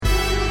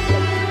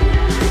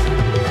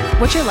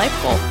What's your life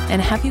goal? And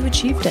have you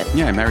achieved it?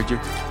 Yeah, I married you.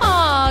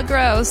 Aw,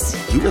 gross.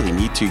 You really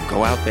need to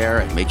go out there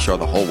and make sure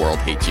the whole world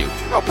hates you.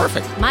 Oh,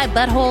 perfect. My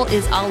butthole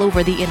is all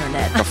over the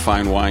internet. A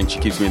fine wine. She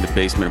keeps me in the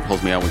basement and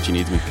pulls me out when she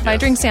needs me. If I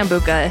drink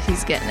Sambuca,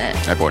 he's getting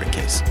it. I bought a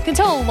case. You can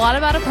tell a lot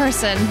about a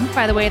person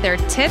by the way their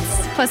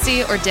tits,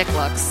 pussy, or dick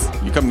looks.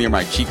 You come near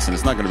my cheeks and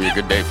it's not going to be a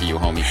good day for you,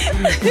 homie.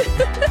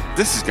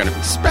 This is going to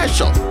be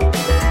special.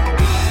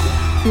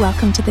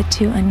 Welcome to the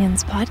Two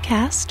Onions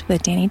podcast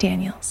with Danny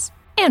Daniels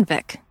and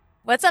Vic.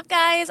 What's up,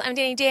 guys? I'm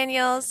Danny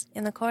Daniels.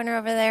 In the corner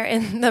over there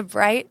in the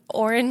bright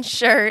orange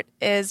shirt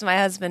is my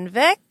husband,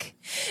 Vic.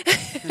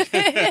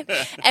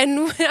 And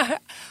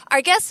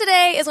our guest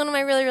today is one of my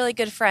really, really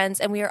good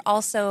friends, and we are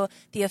also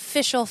the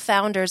official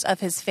founders of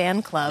his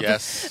fan club.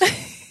 Yes.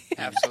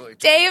 Absolutely.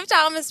 Dave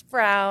Thomas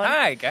Brown.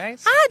 Hi,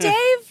 guys. Hi,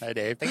 Dave. Hi,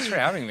 Dave. Thanks for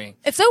having me.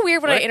 It's so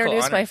weird when What I a cool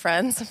introduce honor. my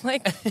friends. I'm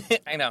like,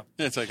 I know.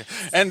 It's okay.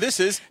 And this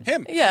is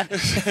him. yeah.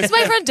 It's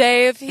my friend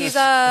Dave. He's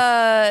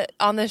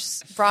on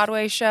this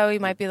Broadway show. He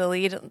might be the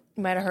lead. You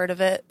might have heard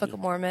of it, Book of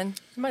Mormon.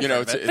 You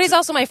know, But he's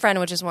also my friend,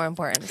 which is more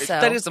important. So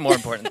That is the more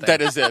important thing.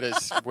 that is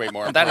way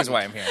more important. That is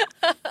why I'm here.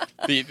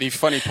 The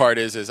funny part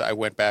is I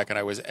went back and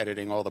I was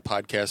editing all the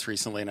podcasts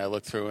recently, and I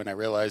looked through and I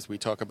realized we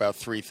talk about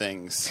three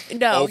things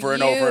over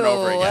and over and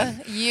over again.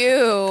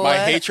 My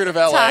hatred of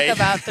LA. Talk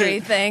about three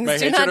things. My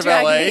Do hatred not of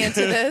drag LA. me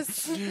into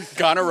this.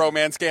 Ghana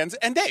romance scans,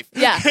 and Dave.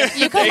 Yeah,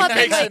 you come Dave up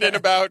makes in, it in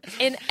about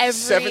in every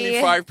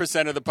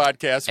 75% of the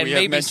podcast. And We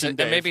maybe, have mentioned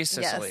Dave. and maybe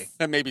Sicily. Yes.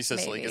 And maybe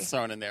Sicily Maybe. gets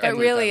thrown in there. But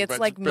really, it's But-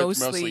 like but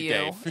mostly you.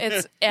 Dave.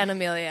 It's and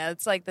Amelia.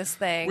 It's like this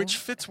thing. Which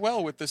fits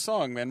well with the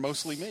song, man.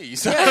 Mostly me.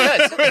 So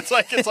it's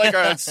like a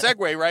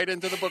segue right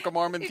into the Book of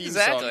Mormon theme songs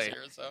Exactly.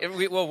 here.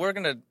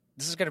 So.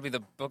 This is gonna be the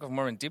Book of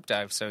Mormon deep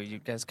dive, so you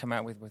guys come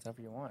out with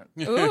whatever you want.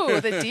 Ooh,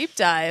 the deep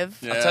dive.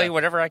 Yeah. I'll tell you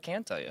whatever I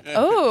can tell you.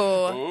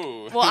 Oh.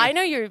 Ooh. Well, I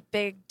know your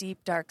big,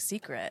 deep, dark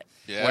secret.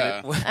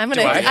 Yeah. I'm Do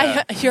gonna.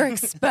 I? You're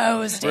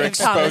exposed, We're Dave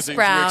Thomas exposing,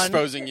 Brown. we're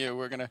exposing you.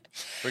 We're gonna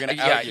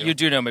Yeah, out you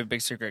do know my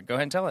big secret. Go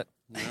ahead and tell it.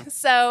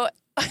 So,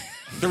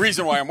 The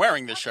reason why I'm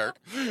wearing this shirt.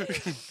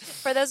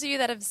 for those of you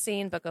that have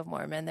seen Book of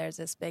Mormon, there's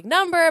this big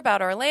number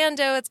about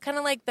Orlando. It's kind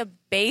of like the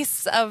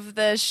base of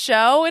the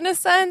show in a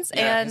sense,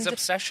 Yeah, his and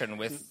obsession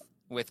with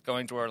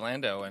going to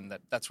Orlando, and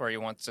that's where he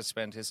wants to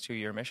spend his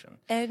 2-year mission.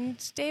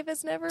 Dave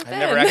has never been. I've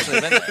never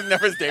actually been there.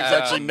 Dave's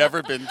actually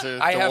never been to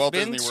I have Walt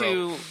been Disney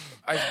World.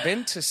 I've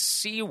been to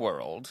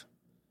SeaWorld,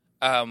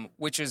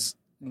 which is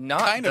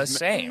not Kind the of-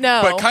 same.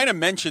 No, But kind of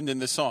mentioned in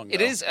the song. It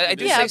though. is. I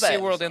do Yeah, say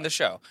but- SeaWorld in the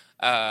show.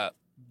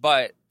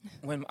 But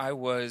when I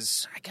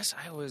was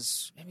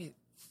maybe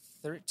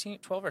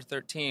 12 or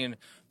 13,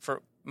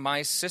 for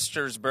my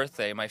sister's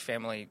birthday, my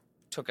family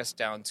took us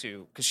down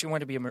to, because she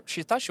wanted to be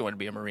she thought she wanted to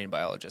be a marine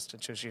biologist,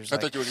 and she was I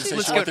like, thought you were going to say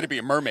 "Let's she go wanted to be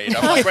a mermaid.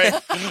 I'm like, wait.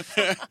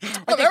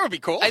 Oh, that would be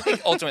cool. I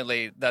think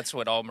ultimately that's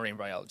what all marine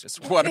biologists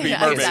want. want to be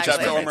Yeah, mermaids.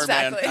 exactly, That's all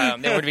merman.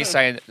 exactly. They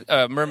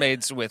would be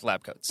mermaids with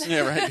lab coats.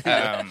 Yeah,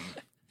 right.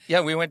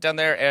 Yeah, we went down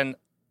there, and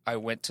I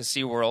went to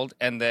SeaWorld,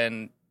 and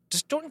then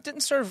just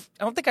didn't sort of.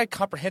 I don't think I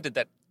comprehended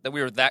that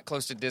we were that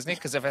close to Disney,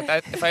 because if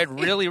I had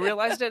really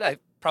realized it, I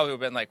probably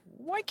would have been like,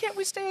 why can't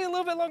we stay a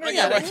little bit longer?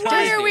 Yeah, at why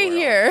Disney are we World?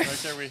 here?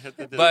 Okay, we hit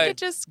the But could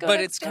just go but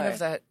next it's kind door. of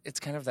that. It's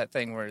kind of that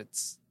thing where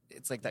it's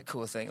like that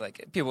cool thing.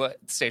 Like people at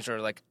the stage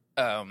are like,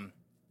 "Oh,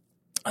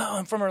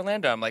 I'm from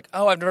Orlando." I'm like,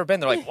 "Oh, I've never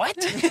been." They're like, "What?"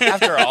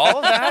 After all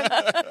of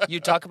that, you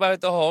talk about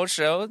it the whole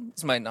show.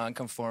 It's my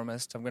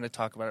nonconformist. I'm going to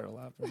talk about it a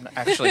lot. I'm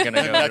actually going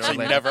to go to actually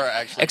Orlando. never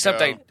actually Except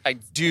go. I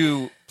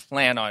do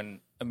plan on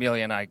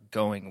Amelia and I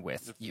going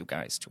with you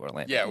guys to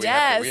Orlando. Yeah, we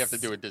Yes. have to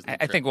do a Disney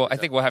I think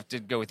we'll have to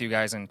go with you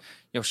guys, and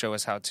you'll show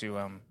us how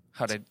to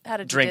How to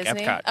do drink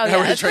Disney? Epcot. Oh,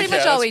 yeah, that's pretty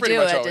much all we do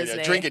at Yeah,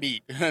 Disney. drink and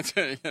eat.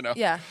 You know.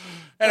 Yeah.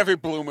 And every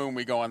blue moon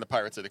we go on the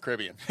Pirates of the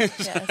Caribbean.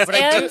 Yes. I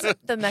And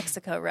the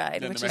Mexico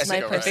ride, And which the is my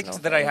Mexico ride. personal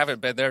Vic, that I fave.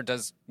 haven't been there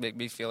does make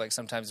me feel like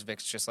sometimes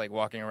Vic's just like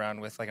walking around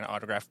with like an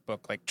autograph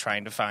book, like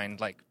trying to find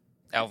like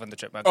Alvin the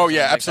Chipmunk. Oh, or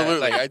yeah, something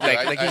like that. absolutely.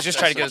 I do. Like I- he's just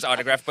I- trying to get his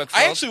autograph book I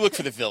filled. actually look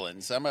for the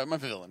villains. I'm a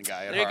villain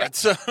guy at There you heart.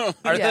 go.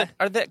 So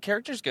Are the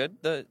characters good?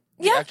 The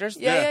Yeah. actors?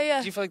 Yeah.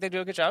 Do you feel like they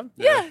do a good job?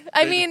 Yeah.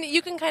 I mean,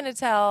 you can kind of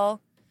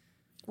tell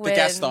the when...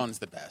 Gaston's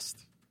the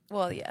best.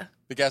 Well, yeah.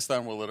 The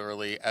Gaston will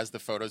literally, as the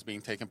photo's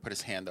being taken, put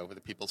his hand over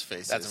the people's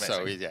faces. That's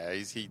So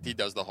amazing. he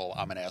does the whole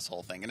I'm an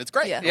asshole thing, and it's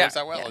great. Yeah. It works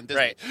out well Yeah. in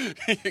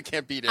Disney. You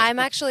can't beat it. I'm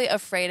actually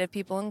afraid of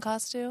people in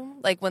costume,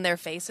 like when their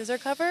faces are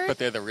covered. But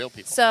they're the real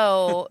people.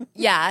 So,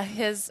 yeah,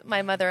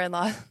 my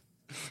mother-in-law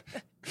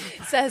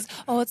says,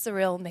 "Oh, it's the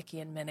real Mickey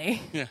and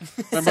Minnie." Yeah.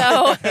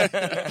 So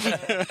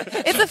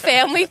it's a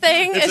family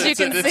thing, as you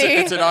can see.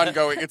 It's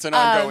an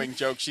ongoing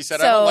joke. She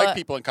said, "I so, don't like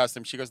people in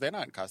costume." She goes, "They're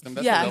not in costume.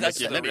 That's Yeah. the real That's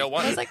Mickey and the Minnie." real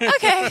one. I was like,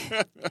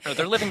 okay, No,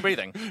 they're living,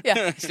 breathing.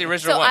 yeah. It's the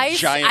original So one.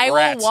 Giant I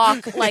rats. will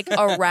walk like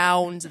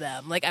around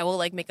them, like I will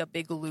like make a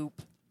big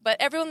loop. But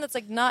everyone that's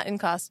like not in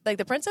costume, like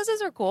the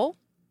princesses are cool.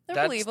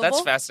 They're believable.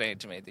 That's fascinating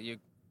to me that you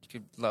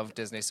could love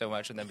Disney so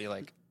much and then be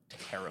like,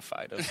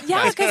 terrified of.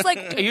 Yeah, because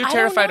like, are you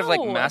terrified of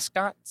like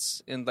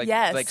mascots and like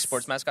like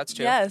sports mascots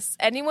too? Yes,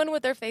 anyone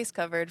with their face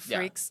covered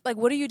freaks. Like,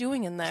 what are you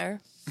doing in there?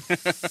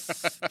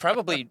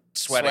 Probably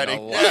sweating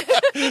a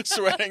lot.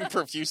 Sweating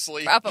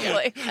profusely. Probably.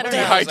 I don't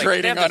know.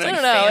 Dehydrating on it. I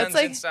don't know. It's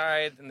like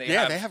inside, and they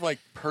have like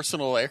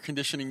personal air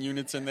conditioning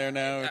units in there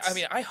now. I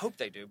mean, I hope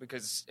they do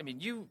because I mean,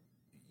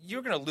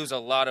 you're going to lose a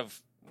lot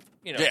of.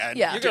 You know,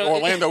 you're to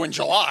Orlando in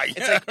July.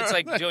 It's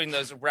like doing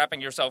those,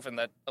 wrapping yourself in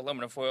that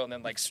aluminum foil and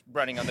then like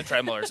running on the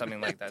treadmill or something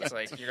like that. It's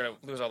like you're gonna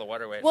lose all the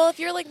water weight. Well, if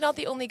you're like not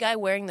the only guy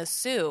wearing the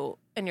suit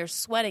and you're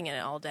sweating in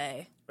it all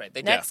day, right?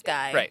 Next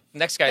guy, right?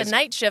 Next guy, the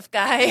night shift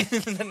guy.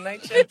 The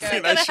night shift guy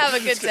gonna have a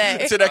good day.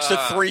 It's an extra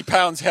 3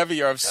 pounds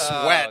heavier of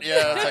sweat.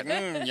 It's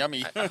like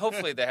yummy.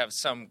 Hopefully, they have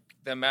some.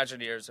 The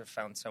Imagineers have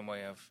found some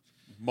way of.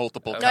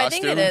 Multiple costumes. No, I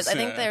think it is. I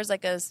think there's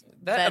like a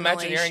that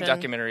Imagineering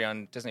documentary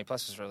on Disney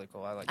Plus is really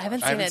cool. I like. I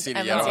haven't seen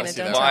it.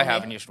 Well, I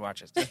haven't. You should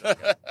watch it.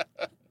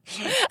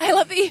 I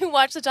love that you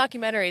watch the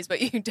documentaries,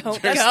 but you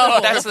don't go.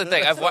 That's the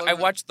thing. I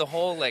watched the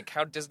whole like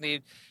how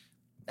Disney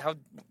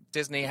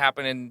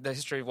happened in the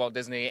history of Walt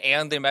Disney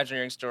and the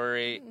Imagineering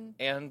story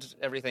and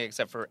everything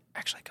except for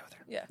actually go there.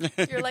 Yeah,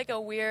 you're like a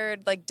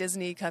weird like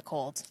Disney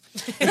cuckold.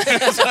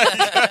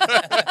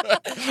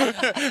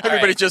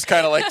 Everybody just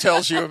kind of like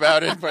tells you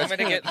about it. But I'm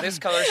gonna get this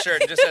color shirt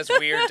and just says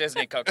weird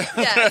Disney cuckold.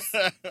 Yes.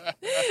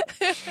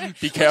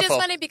 Be careful. Which is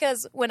funny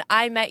because when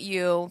I met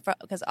you,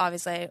 because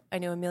obviously I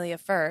knew Amelia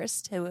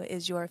first, who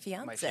is your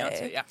fiance. My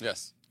fiance, yeah.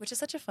 Yes. Which is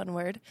such a fun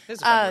word.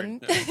 It's a fun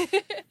word. Yeah.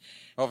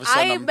 All of a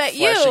sudden, I'm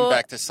flashing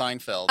back to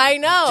Seinfeld. I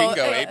know.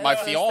 Dingo ate my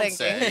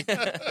fiance.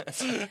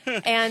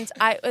 And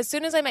as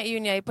soon as I met you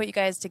and I put you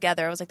guys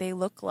together, I was like, they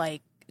look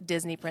like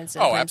Disney prince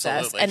and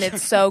princess. Absolutely. And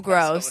it's so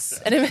gross.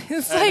 And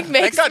it's like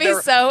makes me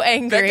so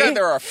angry. Thank God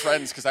they're our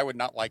friends because I would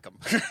not like them.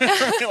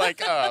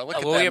 Like, oh, look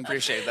at them. We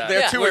appreciate that.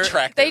 They're too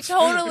attractive. They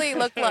totally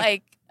look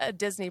like a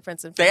Disney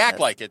prince and princess. They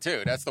act like it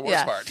too. That's the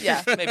worst part.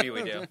 Yeah. Maybe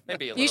we do.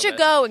 Maybe a little You should bit.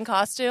 go in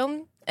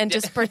costume and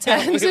just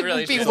pretend to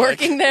really be should.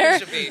 working there.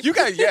 You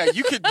guys,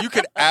 you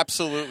could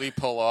absolutely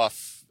pull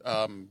off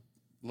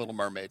Little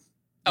Mermaid.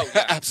 Oh,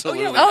 yeah.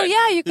 Absolutely. Oh,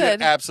 yeah, you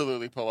could.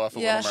 Absolutely pull off a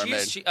Little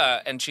Mermaid.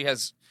 And she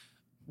has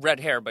red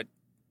hair, but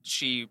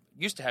she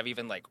used to have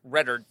even like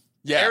redder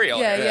Yeah. Ariel.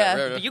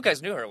 Yeah. But you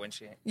guys knew her when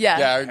she.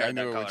 Yeah. I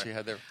knew her when she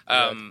had their.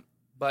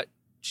 But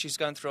she's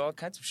gone through all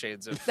kinds of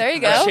shades of. There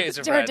you go. Shades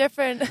of To her red.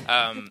 different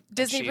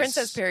Disney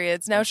princess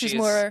periods. Now she's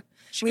more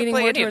leaning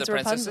more towards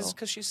Rapunzel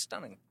because she's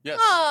stunning. Yes.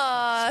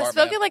 Aww,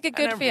 spoken like a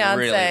good fiance.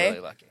 Really, really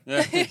lucky.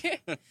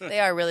 Yeah. They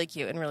are really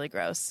cute and really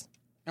gross.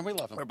 And we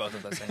love them. We're both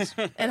of those things.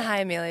 And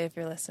hi, Amelia, if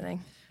you're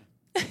listening.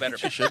 Better.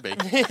 She should be.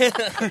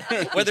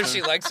 Whether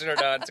she likes it or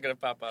not, it's going to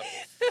pop up.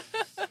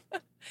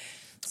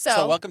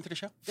 So welcome to the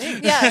show.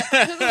 Yeah.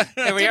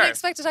 Here we Didn't are.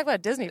 expect to talk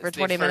about Disney for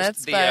 20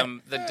 first,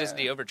 minutes. The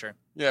Disney Overture.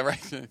 Yeah, right.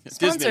 Sponsored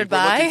Disney. by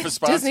We're looking for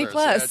sponsors. Disney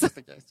Plus.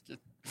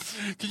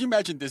 Could you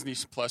imagine Disney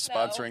Plus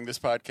sponsoring this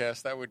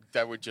podcast?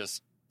 That would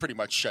just pretty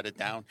much shut it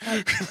down.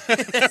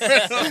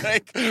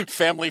 Like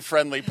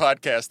family-friendly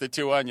podcast, The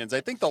Two Onions.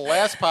 I think the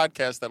last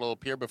podcast that'll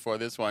appear before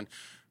this one,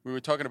 we were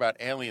talking about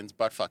aliens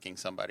butt fucking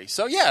somebody.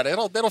 So yeah,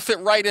 that'll fit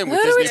right in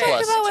with Disney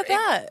Plus. What are we talking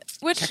about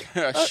with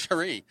that? Which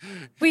Cherie.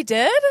 We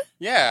did?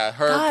 Yeah,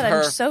 God,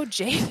 I'm so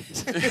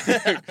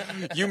jaded.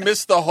 You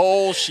missed the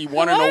whole. She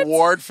won an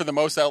award for the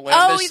most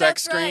outlandish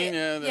sex screen.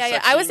 Right.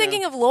 Yeah, I was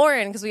thinking of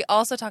Lauren because we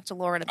also talked to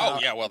Lauren about. Oh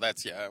yeah, well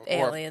that's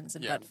aliens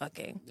and butt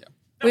fucking. Yeah.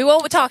 We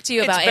won't talk to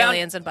you about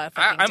aliens and butt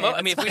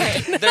fucking.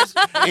 There's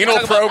anal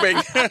probing.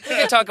 We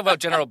can talk about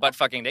general butt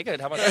fucking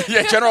naked. How about that?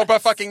 Yeah, general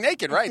butt fucking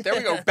naked. Right there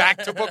we go. Back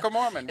to Book of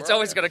Mormon. It's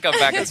always going to come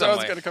back in some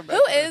way.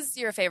 Who is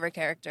your favorite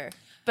character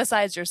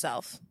besides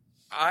yourself?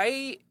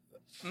 I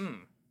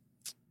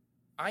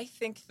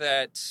think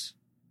that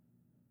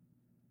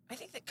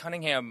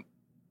Cunningham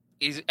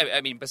is.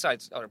 I mean,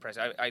 besides Elder Price,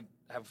 I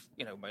have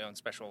my own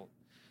special,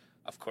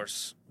 of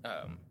course,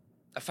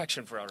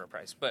 affection for Elder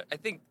Price, but I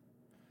think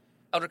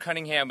Elder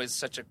Cunningham is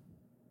such a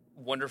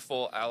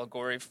wonderful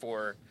allegory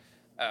for.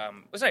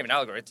 It's not even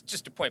allegory; it's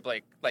just a point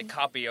blank like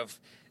copy of.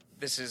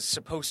 This is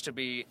supposed to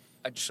be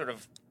a sort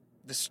of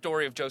the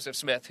story of Joseph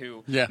Smith,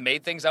 who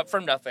made things up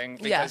from nothing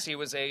because he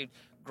was a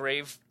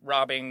grave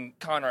robbing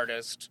con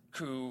artist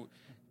who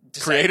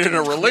created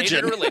a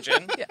religion.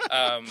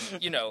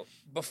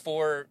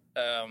 Before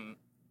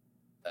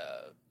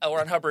L.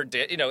 Ron Hubbard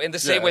did, in the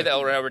same way that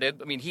L. Ron Hubbard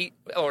did. I mean,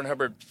 L. Ron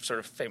Hubbard sort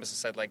of famously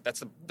said, like,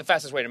 that's the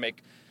fastest way to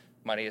make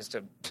money is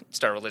to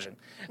start a religion,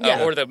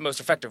 or the most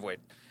effective way.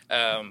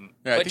 I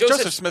think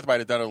Joseph Smith might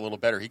have done it a little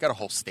better. He got a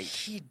whole state.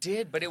 He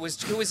did, but it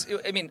was.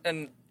 I mean,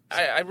 and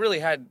I really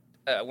had.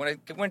 When I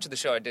went to the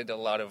show, I did a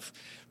lot of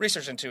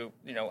research into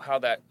how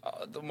that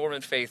the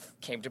Mormon faith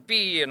came to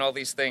be and all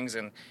these things,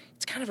 and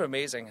it's kind of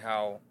amazing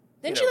how.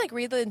 Didn't you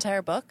read the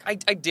entire book? I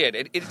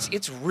did.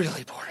 It's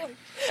really boring.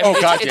 Oh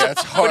God, yeah,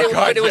 it's hard.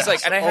 But it was yes.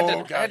 like, and I had Oh,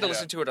 to, I had to God,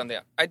 listen to it on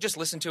the. I just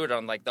listened to it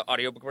on like the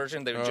audiobook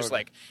version. They would just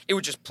like, it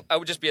would just, I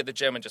would just be at the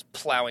gym and just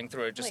plowing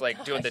through it, just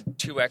like doing the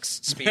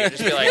 2x speed, and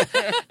just be like,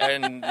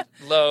 and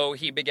lo,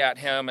 he begat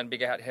him and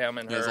begat him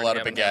and her. There's a lot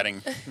of and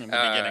begatting in the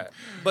beginning.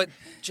 But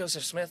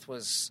Joseph Smith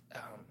was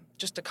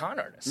just a con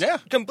artist. Yeah.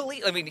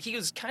 Completely. I mean, he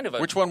was kind of a.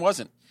 Which one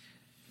wasn't?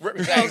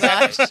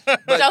 Exactly.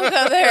 Don't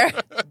go there.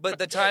 But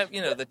the time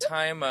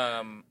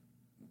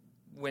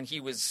when he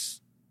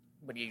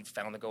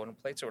found the golden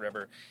plates or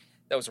whatever,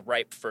 that was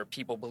ripe for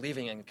people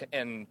believing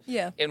and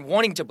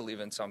wanting to believe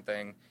in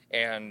something,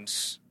 and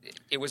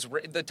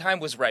the time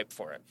was ripe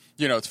for it.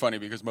 You know, it's funny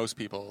because most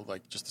people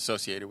like just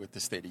associate it with the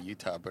state of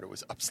Utah, but it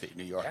was upstate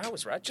New York. Yeah, it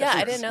was Rochester.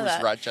 Yeah, I didn't know It was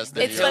that.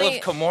 Rochester, It's New The York.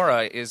 Hill funny- of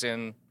Cumorah is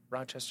in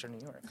Rochester, New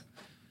York,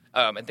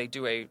 and they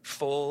do a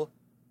full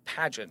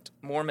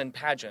Mormon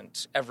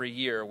pageant every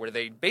year, where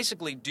they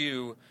basically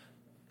do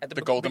at the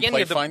golden beginning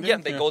plate of the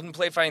finding? the Yeah. golden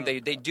plate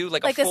finding. They do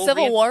like Like a a full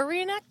Civil War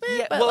reenactment,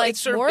 Yeah, but well, like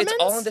it's sort of, Mormons? it's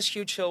all in this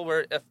huge hill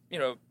where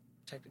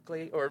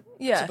technically or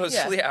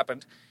supposedly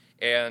happened,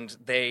 and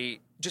they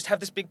just have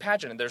this big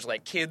pageant, and there's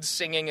like kids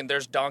singing, and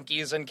there's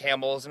donkeys and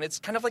camels, and it's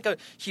kind of like a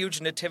huge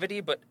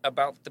nativity, but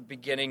about the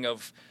beginning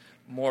of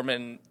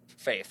Mormon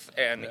faith,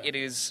 and it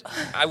is.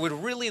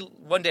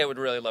 One day I would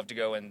really love to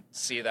go and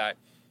see that.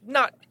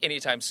 Not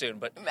anytime soon,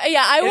 but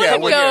Yeah, I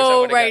wouldn't with-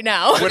 go right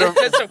now.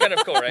 that's so kind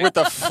of cool, right? with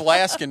a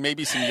flask and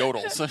maybe some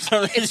yodels. Or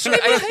something. It's sort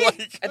of, I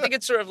think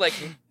it's sort of like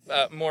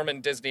Mormon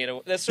Disney.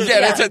 That's sort of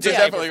Yeah, like that's a it's Disney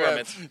definitely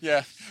performance.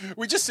 yeah.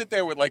 We just sit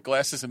there with like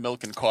glasses of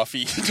milk and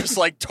coffee, just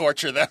like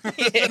torture them over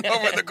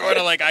in the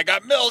corner. Like I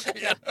got milk.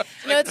 You know?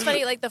 No, it's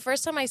funny. Like the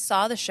first time I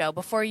saw the show,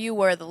 before you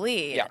were the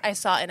lead, Yeah. I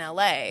saw it in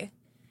LA,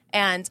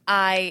 and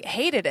I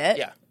hated it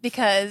Yeah.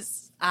 because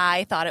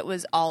I thought it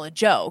was all a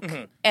joke.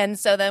 Mm-hmm. And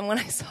so then when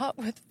I saw it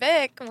with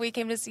Vic, we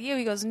came to see you.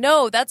 He goes,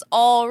 "No, that's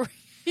all real."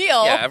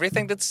 Yeah,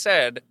 everything that's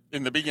said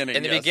In the beginning.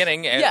 in the yes.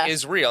 beginning Yeah.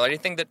 is real.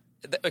 Anything that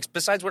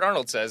besides what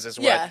Arnold says is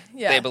what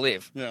Yeah. they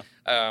believe. Yeah.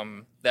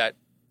 That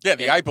Yeah,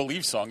 the I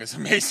Believe song is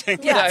amazing.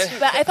 Yeah, Yeah.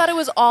 but I thought it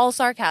was all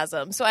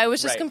sarcasm. So I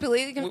was just Right.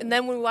 completely. And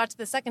then when we watched it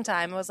the second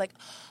time, I was like,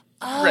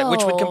 "Oh, right,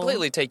 which would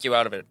completely take you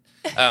out of it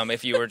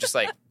if you were just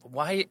like,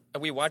 why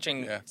are we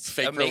watching It's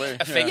fake a really.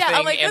 fake Yeah, I'm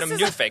thing like, and a this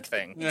new is- fake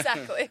thing?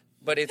 exactly."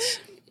 But it's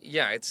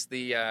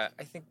the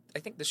I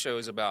think the show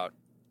is about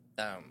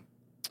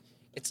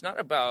it's not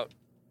about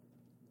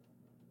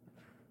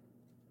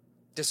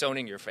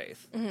disowning your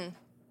faith. Mm-hmm.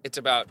 It's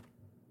about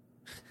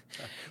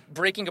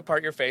breaking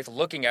apart your faith,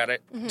 looking at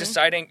it, Mm-hmm.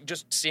 deciding,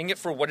 just seeing it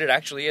for what it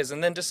actually is,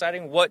 and then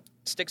deciding what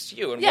sticks to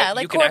you and Yeah, what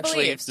like you can core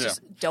actually. beliefs.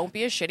 Just don't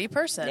be a shitty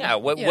person. Yeah,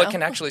 what you what know?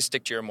 can actually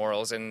stick to your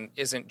morals and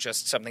isn't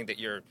just something that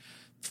you're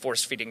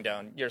force feeding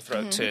down your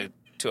throat Mm-hmm.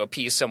 to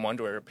appease someone,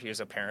 to appease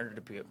a parent, or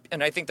to be.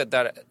 And I think that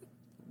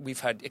I've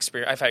had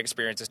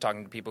experiences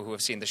talking to people who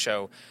have seen the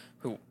show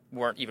who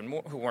weren't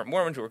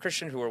Mormon, who were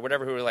Christian, who were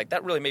whatever, who were like,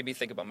 that really made me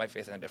think about my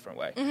faith in a different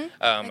way. And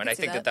I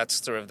see think that.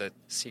 that's sort of the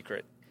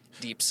secret,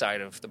 deep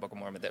side of the Book of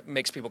Mormon that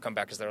makes people come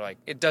back, because they're like,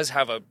 it does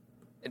have a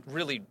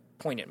really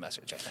poignant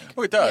message, I think.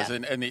 Oh, it does, Yeah.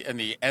 and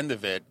the end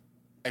of it,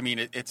 I mean,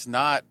 it's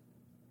not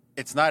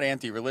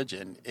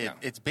anti-religion. No.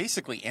 It's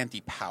basically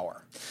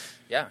anti-power.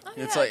 Yeah.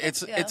 It's Yeah, like I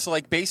guess, yeah. it's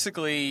like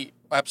basically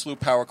absolute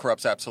power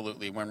corrupts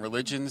absolutely. When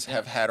religions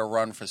have had a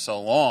run for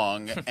so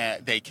long,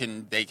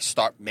 they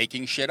start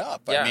making shit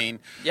up. Yeah. I mean,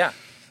 Yeah.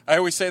 I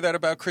always say that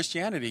about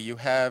Christianity. You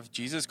have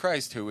Jesus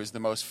Christ, who is the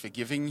most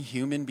forgiving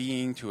human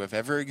being to have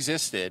ever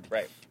existed.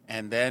 Right.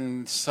 And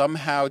then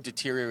somehow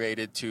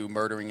deteriorated to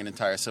murdering an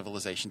entire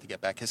civilization to get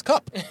back his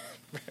cup.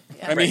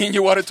 I mean,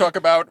 you want to talk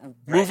about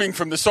moving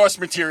from the source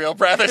material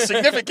rather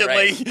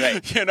significantly,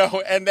 Right. you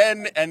know, and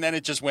then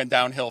it just went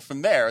downhill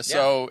from there.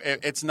 So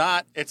it's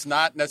not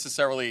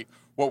necessarily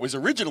what was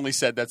originally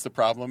said that's the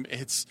problem.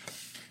 It's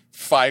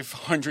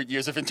 500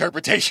 years of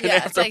interpretation Yeah,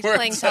 it's afterwards. like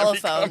playing that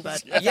telephone,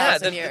 becomes- but Yeah,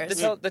 1,000 years.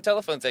 the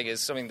telephone thing is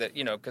something that,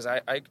 because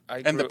I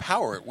and grew the up-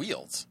 power it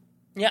wields.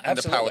 yeah, And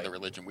the power absolutely. the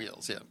religion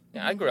wields, yeah.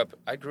 Yeah, I grew up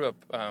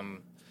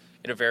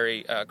in a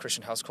very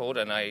Christian household,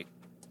 and I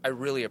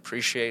really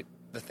appreciate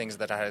the things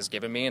that it has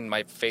given me, and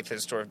my faith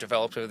has sort of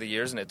developed over the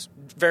years, and it's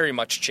very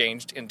much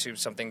changed into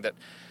something that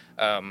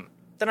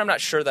that I'm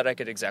not sure that I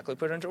could exactly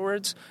put into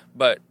words,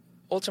 but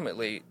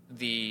ultimately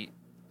the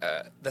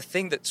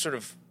thing that sort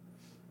of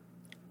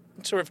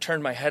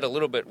turned my head a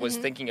little bit was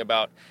thinking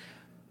about,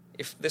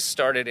 if this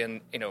started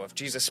in, if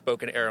Jesus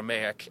spoke in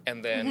Aramaic,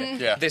 and then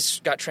Yeah. this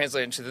got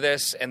translated into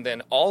this, and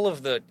then all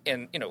of the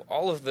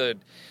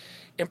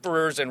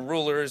emperors and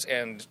rulers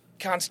and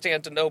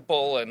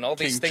Constantinople and all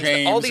these King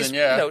things, all James these,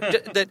 and,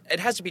 yeah. that it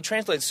has to be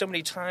translated so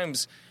many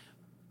times.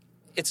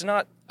 It's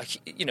not,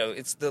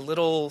 it's the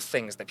little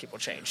things that people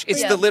change.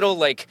 It's Yeah. the little,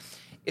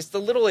 it's the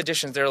little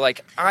additions. They're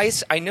like, I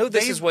know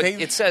this is what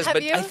it says, Have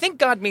but you? I think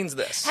God means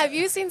this. Have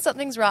you seen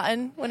Something's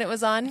Rotten when it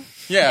was on?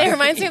 Yeah. It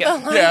reminds me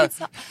of the Yeah.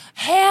 lines.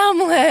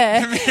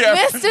 Hamlet. Yeah.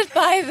 Missed it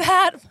by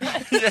that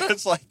much. Yeah,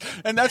 it's like,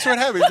 and that's what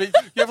happens.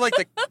 You have like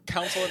the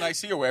Council of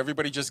Nicaea where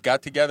everybody just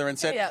got together and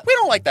said, Yeah. "We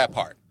don't like that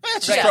part.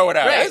 Let's just Right. throw it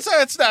out. Right.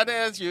 It's not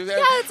as you." Yeah,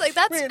 it's like,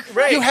 that's I mean,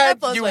 crazy. You had, That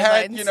blows you my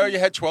had, mind. you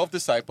had 12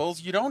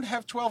 disciples. You don't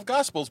have 12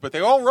 Gospels, but they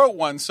all wrote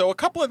one. So a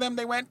couple of them,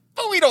 they went,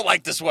 "Oh, we don't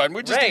like this one.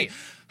 We just." Right.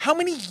 How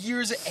many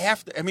years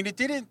after? I mean, it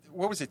didn't.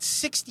 What was it?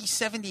 60,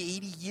 70,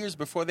 80 years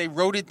before they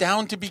wrote it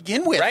down to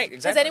begin with. Right, Has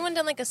exactly. anyone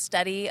done like a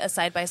study, a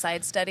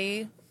side-by-side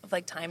study of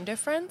like time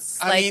difference?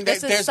 I Like mean,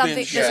 this there's is something.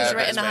 been- This yeah, is there's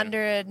written been-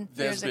 100 There's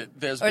years been, ago,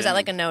 there's or is that been-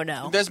 like a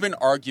no-no? There's been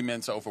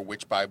arguments over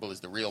which Bible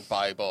is the real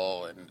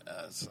Bible, and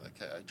it's like,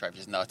 it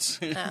drives you nuts.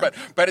 But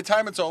by the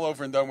time it's all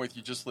over and done with,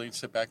 you just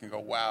sit back and go,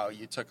 "Wow,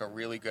 you took a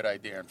really good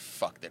idea and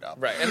fucked it up."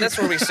 Right, and that's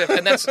where we sift,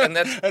 and that's and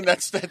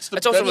that's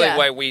also really Yeah.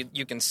 why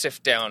you can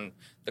sift down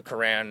the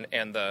Quran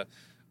and the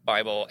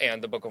Bible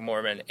and the Book of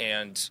Mormon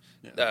and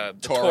the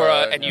Torah,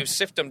 Torah, and yeah. you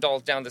sift them all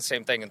down to the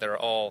same thing, and they're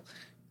all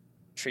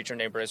treat your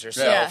neighbor as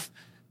yourself.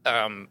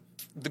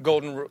 The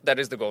golden that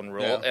is the golden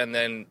rule, Yeah. and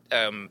then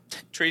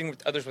treating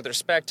others with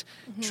respect,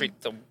 treat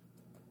the.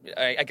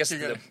 I guess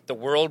the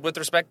world with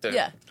respect. The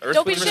Yeah. earth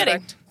Don't be with shitty.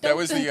 respect. That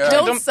was the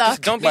Don't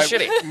suck. Don't be my,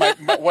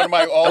 shitty. one of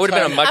my all. That would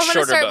have been a much I'm going to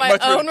shorter start book. my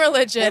Much own better.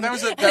 religion. Well, that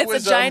was a- and that it's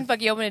was, a giant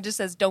book you open and it just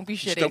says, "Don't be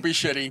shitty." Don't be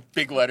shitty.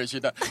 Big letters.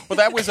 You're done. Well,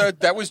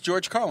 that was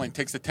George Carlin.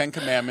 Takes the 10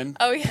 Commandments,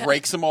 Oh, yeah.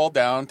 breaks them all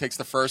down, takes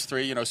the first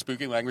 3,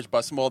 spooky language,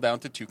 busts them all down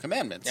to 2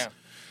 commandments. Yeah.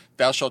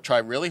 Thou shalt try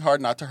really hard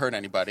not to hurt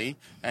anybody,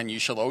 and you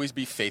shall always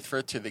be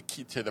faithful to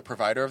the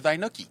provider of thy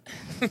nookie.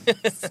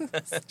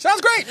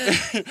 Sounds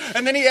great.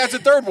 And then he adds a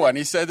third one.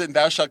 He said, "And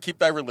thou shalt keep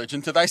thy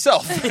religion to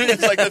thyself."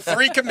 It's like the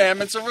 3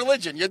 commandments of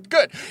religion. You're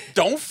good.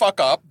 Don't fuck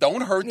up.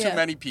 Don't hurt too Yeah.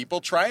 many people.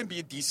 Try and be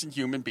a decent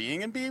human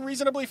being and be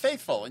reasonably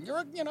faithful. And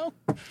you're,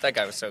 That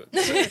guy was so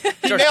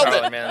George nailed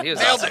Carlin, it. man. He was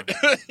nailed awesome.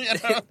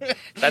 it.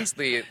 That's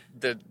the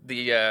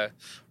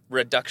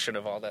reduction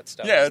of all that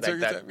stuff. Yeah, It's like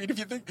that. I mean, if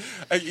you think,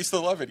 I used to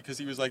love it because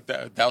he was like,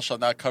 "Thou shalt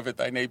not covet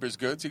thy neighbor's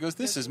goods." He goes,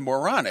 "This is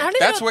moronic. I don't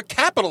even That's know- what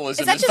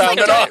capitalism Is that is just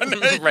founded like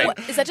on." Right. What,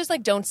 is that just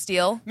like don't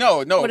steal? No.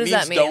 What it does means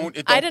that mean? don't.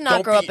 I did not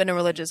don't grow be- up in a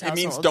religious It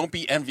means household. don't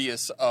be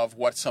envious of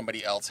what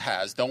somebody else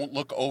has. Don't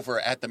look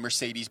over at the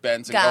Mercedes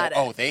Benz and Got go,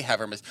 it. "Oh, they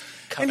have a."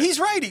 And he's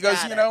right. He goes,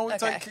 Got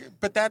it's it. like,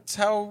 but that's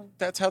how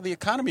the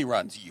economy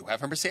runs. You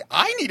have a Mercedes.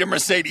 I need a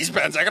Mercedes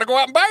Benz. I got to go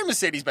out and buy a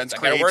Mercedes Benz. I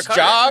gotta Creates work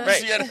harder.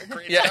 jobs. Right.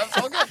 Creates jobs.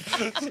 All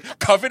good.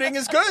 Coveting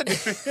is good.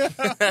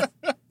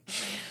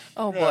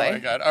 Oh Oh boy. my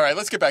God! All right,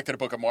 let's get back to the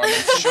Book of Mormon.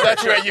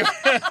 That's where you.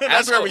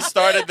 That's where we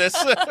started this.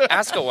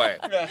 Ask away.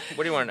 What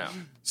do you want to know?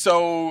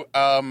 So,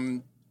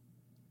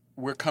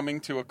 we're coming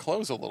to a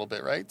close a little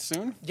bit, right?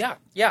 Soon. Yeah.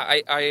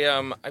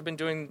 I've been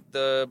doing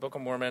the Book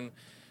of Mormon.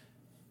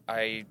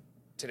 I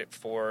did it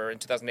in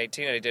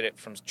 2018. I did it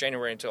from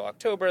January until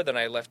October. Then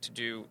I left to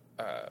do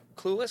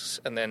Clueless,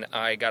 and then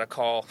I got a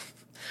call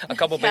a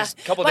couple Yeah. days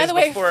By the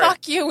way, before.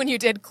 fuck you when you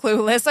did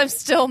Clueless. I'm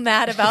still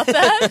mad about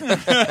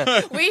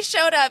that. We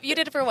showed up. You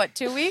did it for what,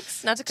 2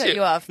 weeks? Not to cut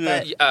you off,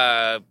 but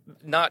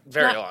Not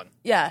very Not- long.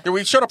 yeah. Yeah,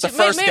 we showed up the Maybe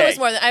first it day. was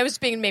more than I was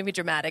being maybe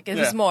dramatic. It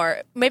Yeah. was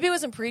more. Maybe it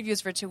was in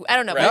previews for 2. I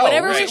don't know. Right. But No,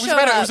 whenever it we was showed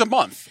about- up, It was a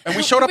month, and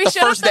we showed up we the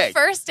showed first up day. the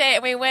first day,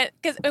 and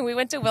we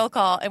went to Will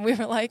Call, and we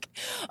were like,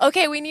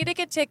 "Okay, we need to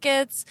get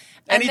tickets."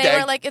 And Any they day.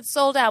 were like, "It's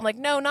sold out." I'm like,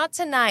 "No, not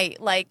tonight.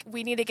 Like,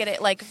 we need to get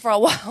it like for a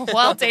while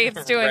while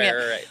Dave's doing it."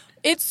 Right.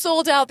 It's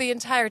sold out the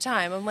entire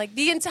time. I'm like,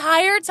 the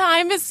entire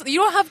time is. You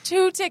don't have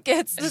 2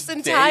 tickets this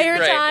entire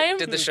Right. time.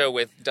 Did the show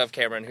with Dove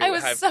Cameron, who I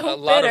was have so a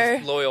lot bitter.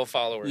 of loyal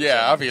followers. Yeah,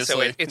 And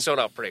obviously. So it sold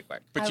out pretty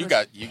quick. But I you was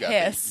got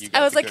pissed. you got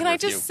I was the like, good "Can I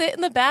review. just sit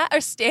in the back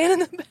or stand in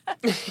the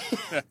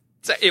back?"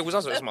 So it was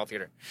also a small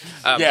theater.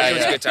 Yeah, but it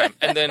was yeah. a good time.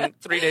 And then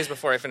 3 days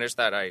before I finished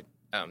that,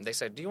 they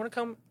said, "Do you want to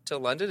come to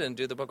London and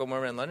do the Book of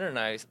Mormon in London?" And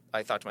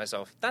I thought to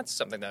myself, that's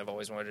something that I've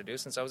always wanted to do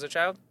since I was a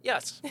child.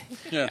 Yes.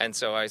 Yeah. And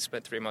so I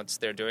spent 3 months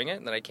there doing it.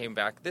 And then I came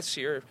back last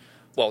year,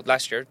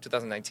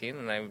 2019,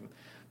 and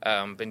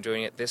I've been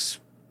doing it this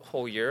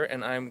whole year.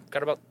 And I've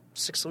got about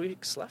 6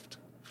 weeks left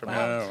from now.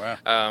 Oh, wow.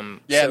 Yeah,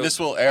 Yeah, and this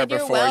will air And you're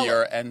before well-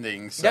 your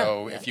ending.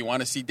 So if you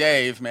want to see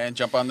Dave, man,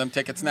 jump on them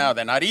tickets now.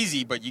 They're not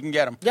easy, but you can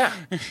get them. Yeah.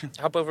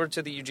 Hop over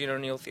to the Eugene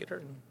O'Neill Theater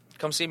and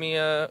come see me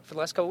for the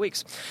last couple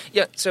weeks.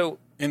 Yeah, so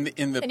In the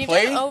And you've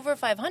play. done over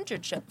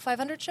 500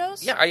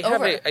 shows? yeah, I have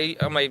Over.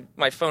 on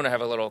my phone I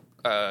have a little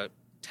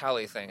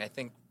tally thing. I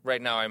think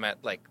right now I'm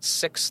at like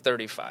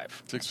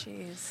 635.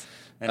 Jeez.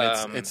 And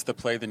it's the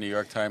play the New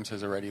York Times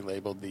has already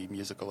labeled the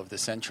musical of the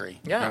century.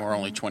 Yeah. And we're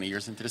only 20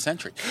 years into the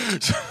century.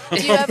 Do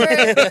you ever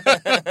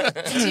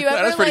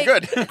That's pretty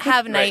like, good.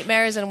 have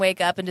nightmares and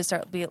wake up and just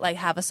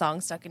have a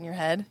song stuck in your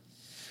head?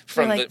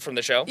 From like-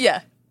 the show.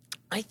 Yeah.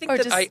 I think Or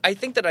that just- I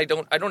think that I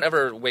don't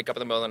ever wake up in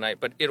the middle of the night,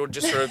 but it'll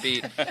just sort of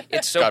be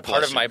it's so God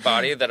part bless of you. my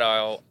body that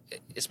I'll,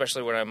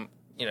 especially when I'm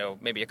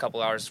maybe a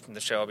couple hours from the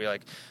show, I'll be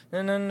like,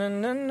 "Na, na, na,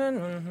 na, na,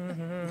 na, na,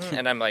 na,"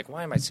 and I'm like,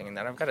 why am I singing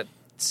that? I've got to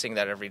sing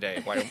that every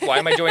day. Why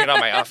am I doing it on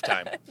my off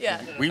time?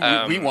 Yeah.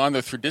 We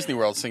wander through Disney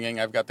World singing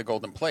 "I've Got the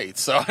Golden Plate."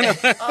 So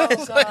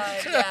Oh God.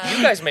 Yeah.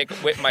 You guys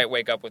might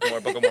wake up with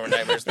more Book of Mormon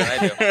nightmares than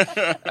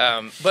I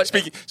do. But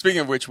speaking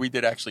of which, we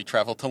did actually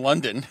travel to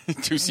London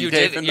to see you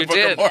Dave did, in the you Book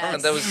did. of Mormon.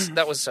 And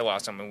that was so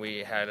awesome. And we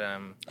had I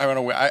don't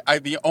know. I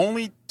the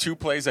only two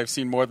plays I've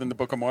seen more than the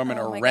Book of Mormon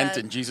Oh are my Rent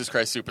God. and Jesus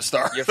Christ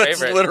Superstar. your That's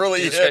favorite,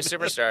 literally Jesus it.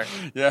 Christ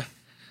Superstar. Yeah,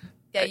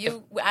 Yeah,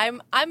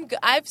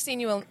 I've seen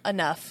you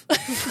enough.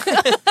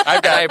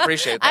 I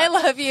appreciate that. I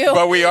love you.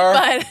 But we are-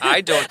 But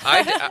I don't.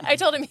 I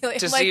told him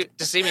To like,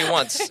 see me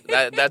once.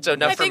 That's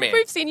enough I for think me.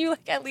 we've seen you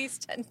like at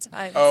least 10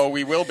 times. Oh,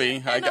 we will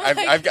be. And I'm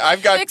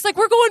I've got. Nick's like,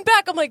 we're going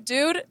back. I'm like,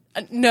 dude,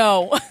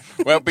 no.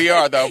 Well, we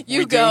are though. You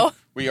we go.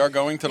 We are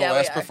going to the Yeah, we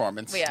last are.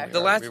 performance. We are.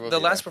 The We will be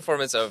last there.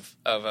 performance of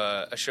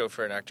a show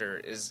for an actor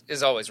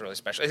is always really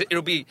special.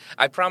 It'll be.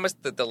 I promise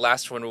that the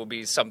last one will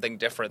be something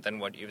different than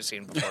what you've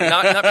seen before.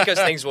 Not because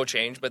things will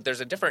change, but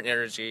there's a different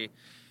energy.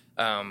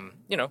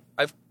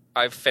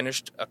 I've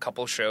finished a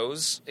couple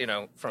shows,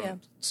 from Yeah.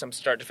 some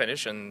start to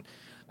finish, and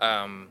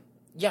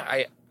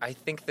I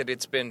think that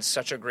it's been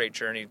such a great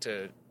journey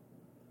to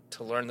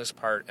learn this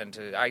part, and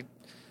I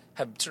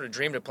have sort of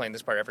dreamed of playing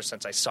this part ever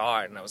since I saw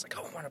it, and I was like,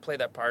 oh, I want to play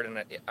that part,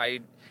 and I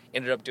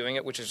ended up doing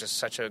it, which is just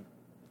such a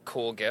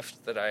cool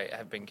gift that I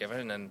have been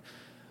given, and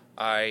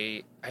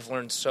I've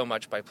learned so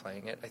much by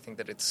playing it. I think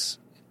that it's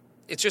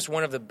just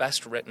one of the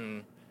best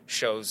written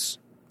shows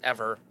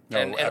ever, No,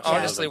 and absolutely.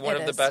 honestly one It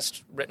of the is.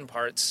 best written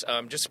parts,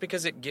 just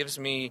because it gives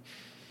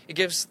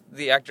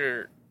the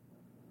actor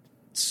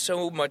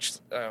so much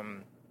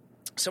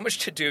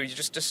to do. You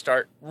just to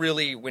start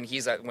really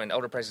when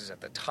Elder Price is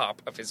at the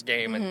top of his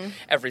game and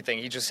everything.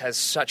 He just has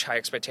such high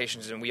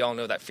expectations, and we all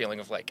know that feeling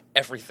of like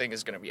everything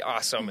is going to be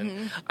awesome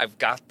and I've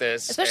got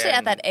this. Especially at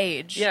and- that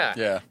age. Yeah,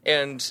 Yeah.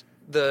 and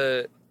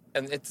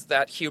it's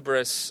that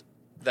hubris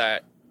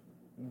that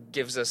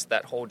gives us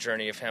that whole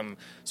journey of him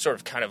sort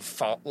of kind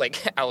of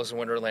like Alice in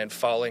Wonderland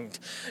falling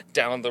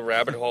down the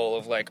rabbit hole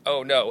of like,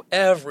 oh no,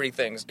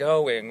 everything's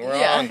going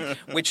wrong, Yeah.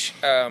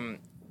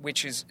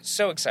 which is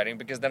so exciting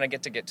because then I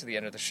get to the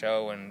end of the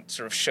show and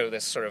sort of show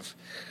this sort of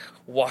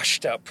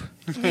washed up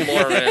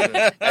Mormon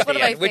at one the of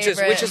my end,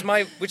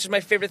 which is my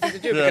favorite thing to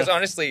do because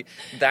honestly,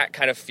 that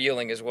kind of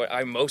feeling is what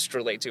I most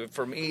relate to.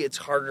 For me, it's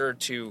harder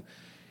to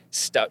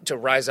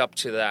rise up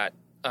to that.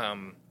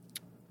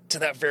 To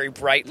that very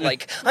bright,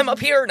 like I'm up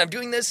here and I'm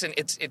doing this, and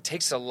it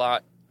takes a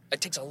lot. It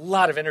takes a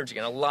lot of energy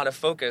and a lot of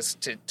focus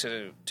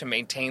to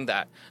maintain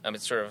that.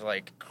 It's sort of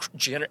like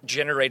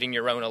generating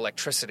your own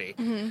electricity,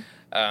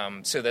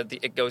 so that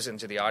it goes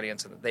into the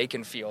audience and that they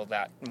can feel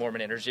that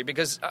Mormon energy.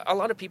 Because a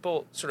lot of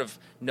people sort of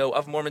know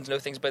of Mormons, know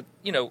things, but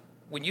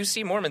when you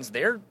see Mormons,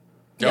 they're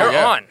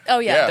yeah. on. Oh,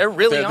 yeah. They're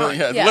really on.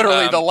 Yeah.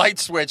 Literally the light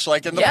switch,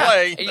 like in the Yeah.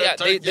 play.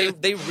 Yeah,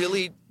 they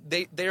really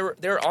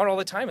they're on all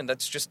the time, and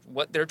that's just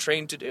what they're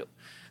trained to do.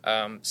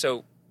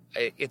 So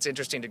it's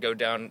interesting to go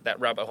down that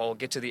rabbit hole,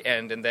 get to the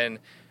end, and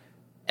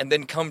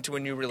then come to a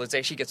new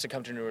realization. He gets to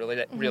come to a new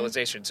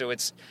realization. So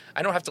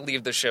I don't have to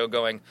leave the show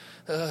going,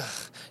 ugh,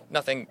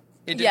 nothing.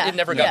 It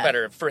never got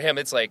better. For him,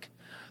 it's like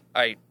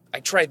I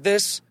tried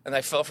this and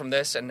I fell from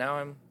this, and now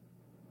I'm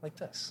like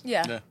this.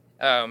 Yeah.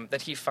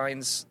 That he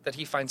finds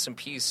some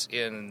peace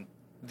in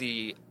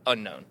the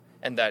unknown,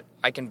 and that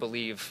I can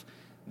believe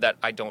that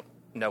I don't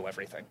know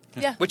everything.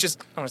 Yeah. Which is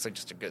honestly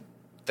just a good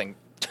thing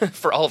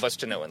for all of us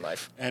to know in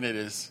life. And it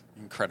is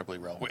incredibly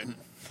well written.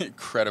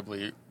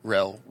 Incredibly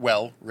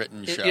well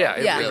written show. Yeah,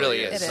 it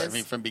really is. It is. I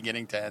mean, from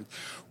beginning to end.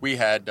 We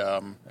had,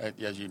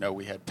 as you know,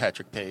 we had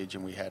Patrick Page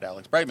and we had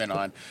Alex Brightman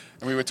on,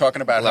 and we were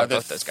talking about how Love the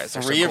both those guys.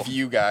 They're so three of cool.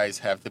 you guys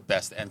have the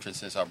best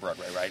entrances on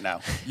Broadway right now.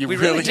 You We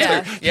really do. do.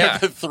 You're Yeah.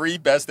 the three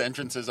best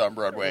entrances on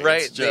Broadway.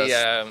 Right. It's just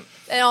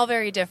And all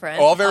very different.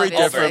 all very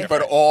obviously. different,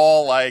 but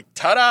all like,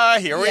 ta-da!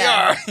 Here we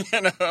Yeah. are.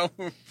 You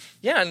know.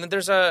 yeah, and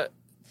there's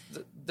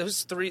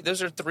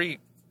those are three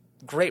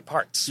great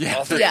parts. Yeah,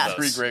 all three Yeah. of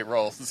those. three great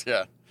roles.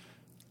 Yeah.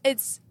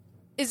 Is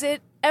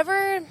it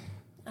ever,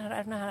 I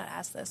don't know how to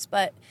ask this,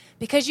 but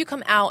because you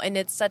come out and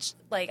it's such,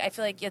 like, I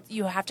feel like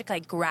you have to,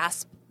 like,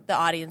 grasp the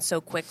audience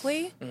so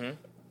quickly,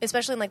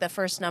 especially in, like, the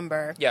first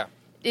number. Yeah.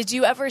 Did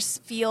you ever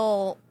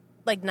feel,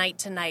 like, night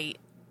to night,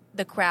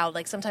 the crowd,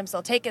 like, sometimes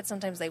they'll take it,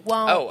 sometimes they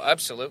won't? Oh,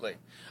 absolutely.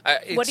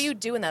 What do you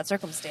do in that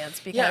circumstance?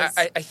 Because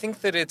Yeah, I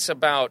think that it's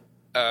about,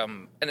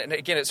 and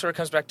again, it sort of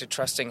comes back to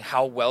trusting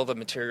how well the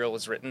material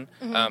is written.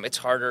 It's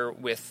harder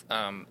with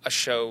a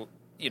show,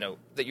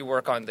 that you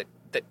work on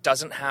that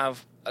doesn't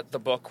have the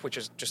book, which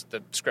is just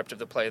the script of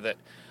the play that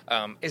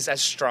is as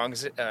strong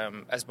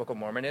as Book of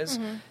Mormon is.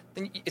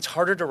 Then it's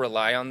harder to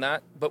rely on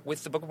that. But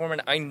with the Book of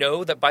Mormon, I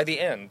know that by the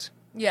end,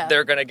 Yeah.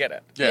 they're going to get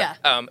it. Yeah.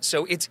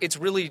 So it's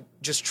really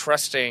just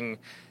trusting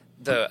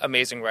the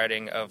amazing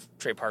writing of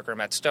Trey Parker and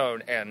Matt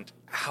Stone and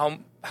how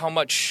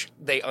much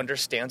they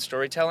understand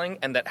storytelling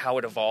and that how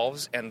it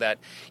evolves and that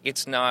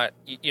it's not,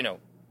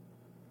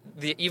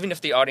 even if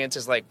the audience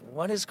is like,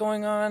 what is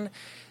going on?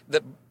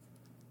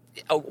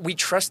 we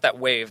trust that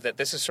wave, that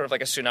this is sort of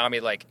like a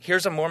tsunami. Like,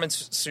 here's a Mormon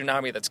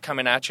tsunami that's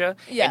coming at you,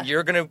 Yeah. and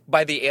you're gonna,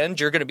 by the end,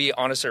 you're gonna be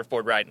on a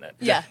surfboard riding it.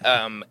 Yeah.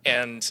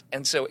 And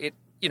so it,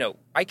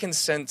 I can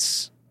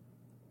sense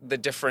the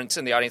difference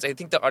in the audience. I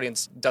think the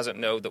audience doesn't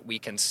know that we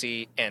can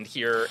see and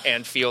hear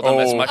and feel them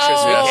as much as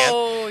we can.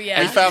 Oh,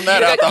 yeah. We found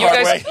that out the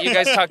hard way. You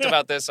guys talked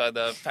about this on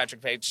the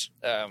Patrick Page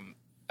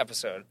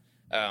episode.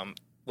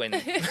 When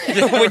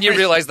you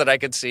realized that I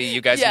could see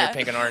you guys in Yeah. your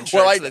pink and orange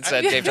Well, shirts that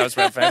said Dave Thomas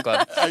Brown Fan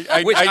Club,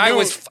 I which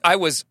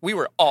knew- we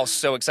were all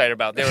so excited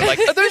about. They were like,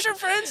 "Are those your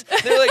friends?"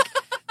 They're like,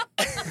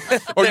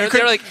 Or they're, you could-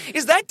 they're like,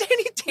 "Is that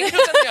Danny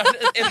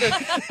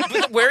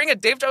Daniels wearing a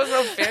Dave Thomas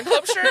Brown Fan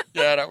Club shirt?"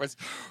 Yeah, that was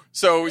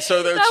so.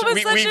 That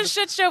was such a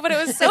shit show, but it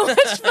was so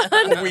much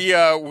fun.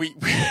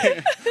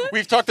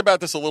 We've talked about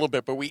this a little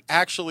bit, but we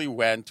actually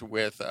went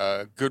with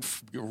a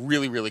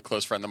really, really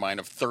close friend of mine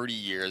of 30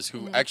 years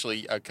who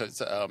actually,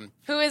 because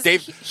Who is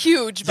Dave,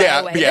 huge,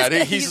 by the way.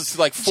 yeah, he's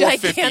like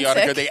 450 on a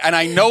gigantic. good day, and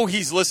I know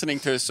he's listening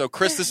to us. So,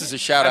 Chris, this is a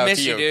shout I out miss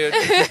to you, dude.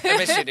 I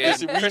miss you,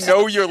 dude. We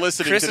know you're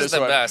listening Chris to is this the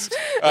one. best.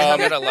 We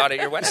hung out a lot at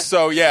your wedding.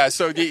 So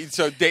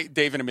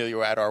Dave and Amelia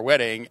were at our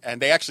wedding,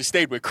 and they actually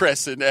stayed with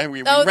Chris, and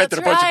we Oh, rented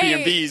a that's bunch right.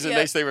 of B&Bs, and Yeah.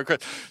 they stayed with Chris.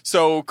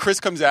 So Chris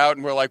comes out,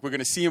 and we're like, we're going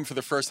to see him for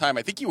the first time.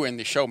 I think you were in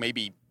the show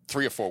maybe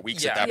 3 or 4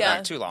 weeks at that Yeah. point.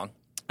 Not too long.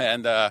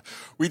 And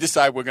we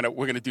decide we're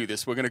gonna do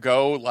this. We're gonna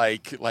go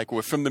like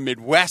we're from the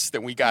Midwest,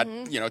 and we got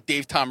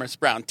Dave Thomas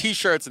Brown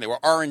T-shirts, and they were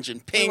orange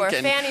and pink, wore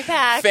and fanny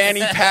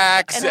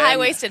packs. and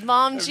high-waisted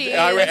mom jeans.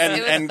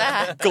 and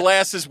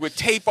glasses with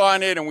tape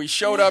on it, and we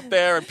showed up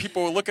there, and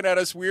people were looking at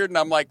us weird, and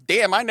I'm like,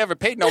 damn, I never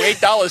paid no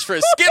 $8 for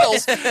a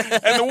Skittles.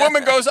 And the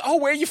woman goes, oh,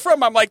 where are you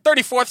from? I'm like,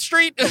 34th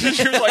Street. And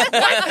she was like,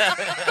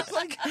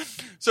 what?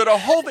 So the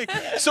whole thing.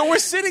 So we're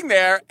sitting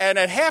there, and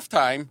at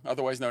halftime,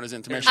 otherwise known as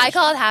intermission. I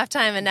call it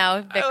halftime, and now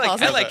Vic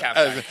calls I it. like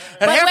halftime. At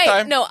But halftime,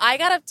 wait, no, I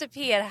got up to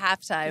pee at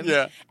halftime.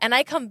 Yeah. And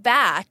I come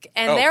back,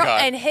 and Oh, they're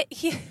God.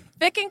 and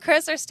Vic and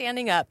Chris are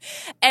standing up,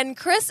 and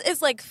Chris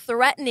is like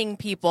threatening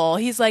people.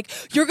 He's like,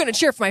 "You're going to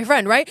cheer for my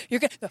friend, right? You're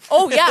going,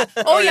 oh yeah,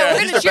 yeah, we're he's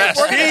going the to cheer. best.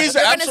 We're going He's to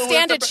absolutely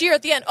stand the and best. cheer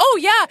at the end. Oh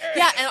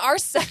yeah." And our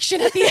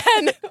section at the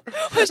end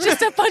was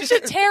just a bunch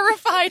of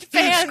terrified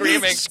fans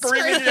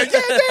screaming. Yeah,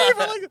 Dave.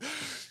 Like,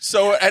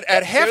 so at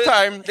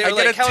halftime, They I were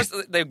get like, a how was,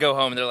 they go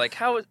home and they're like,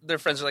 their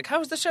friends are like, how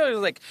was the show? They're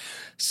like,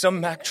 some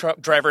Mack truck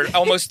driver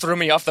almost threw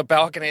me off the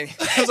balcony.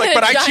 I was like,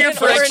 but I cheered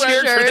for giant his orange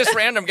friend. shirt. for this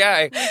random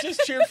guy.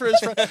 Just cheered for his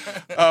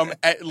friend.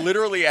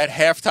 Literally at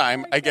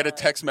halftime, I get a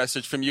text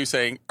message from you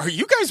saying, "Are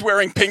you guys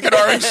wearing pink and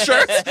orange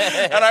shirts?"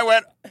 And I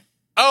went,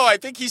 "Oh, I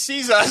think he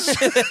sees us."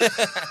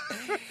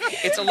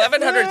 It's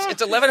 1,100.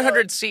 It's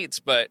 1,100 seats,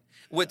 but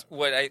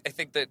what I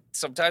think that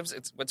sometimes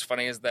what's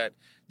funny is that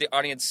the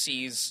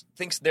audience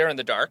thinks they're in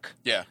the dark.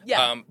 Yeah.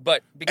 Yeah.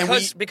 But And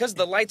because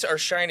the lights are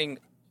shining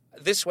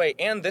this way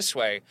and this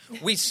way,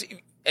 we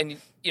see, and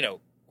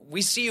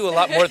we see you a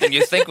lot more than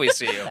you think we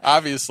see you.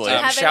 Obviously.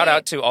 have Shout any-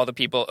 out to all the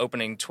people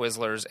opening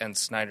Twizzlers and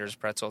Snyder's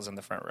pretzels in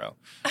the front row,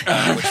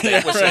 which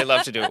they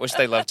love to do. Which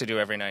they love to do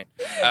every night.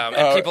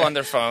 And people on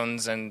their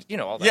phones and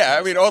all that. Yeah, I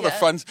kind mean, of all the Yeah.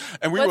 funds.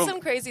 And we What's were.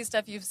 some crazy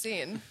stuff you've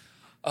seen?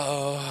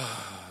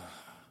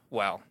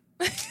 Well,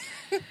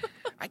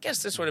 I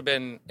guess this would have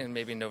been in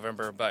maybe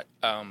November, but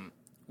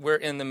we're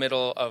in the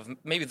middle of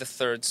maybe the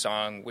third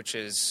song, which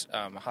is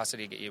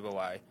Hasadiga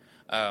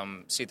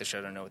Iwawai. See the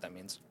show to know what that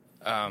means.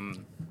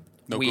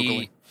 No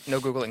Googling. No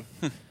Googling.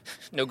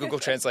 No Google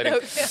translating.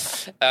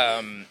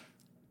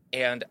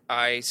 And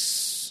I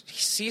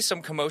see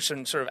some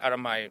commotion sort of out of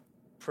my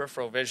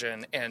peripheral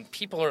vision, and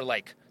people are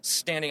like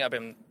standing up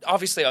and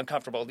obviously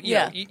uncomfortable. You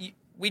know,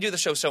 we do the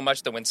show so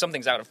much that when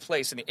something's out of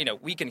place, and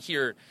we can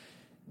hear.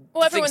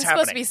 Well, everyone's things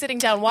supposed to happening. be sitting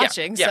down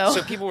watching, Yeah.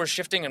 so. So people were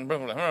shifting and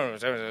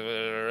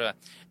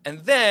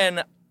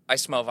then I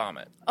smell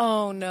vomit,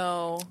 Oh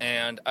no.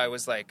 and I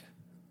was like,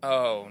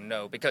 oh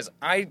no, because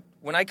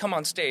when I come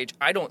on stage,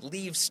 I don't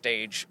leave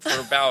stage for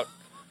about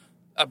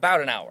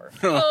an hour,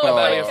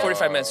 about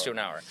 45 minutes to an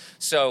hour.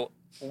 So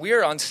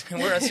we're on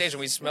stage and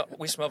we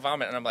smell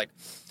vomit, and I'm like,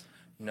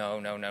 no,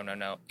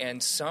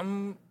 and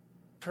some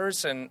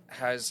person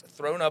has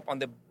thrown up on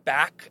the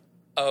back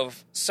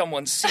of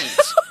someone's seat,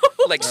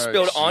 like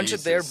spilled onto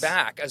their Jesus.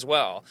 back as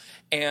well,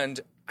 and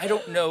I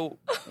don't know,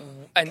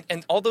 and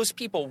all those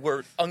people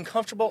were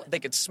uncomfortable. They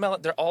could smell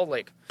it. They're all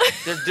like,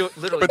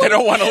 literally, But they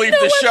don't want to leave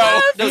the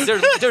show. no,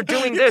 they're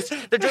doing this.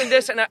 They're doing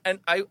this, and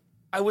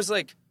I was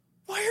like,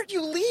 why aren't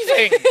you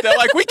leaving? They're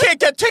like, we can't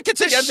get tickets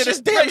again to this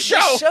damn show.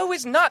 The show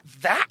is not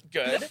that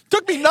good.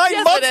 Took me 9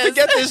 Yes, months it to is.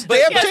 get this But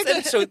damn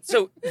yes, ticket.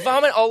 so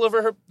vomit all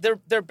over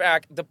their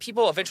back. The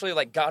people eventually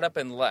like got up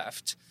and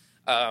left,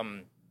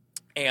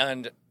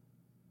 and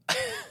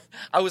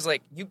I was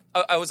like,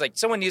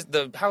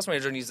 the house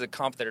manager needs to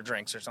comp their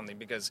drinks or something,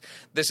 because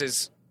this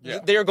is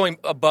they are going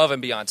above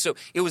and beyond. So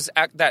it was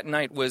that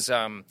night was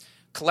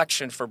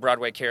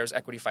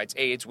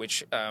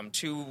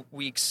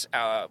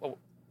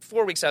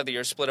 4 weeks out of the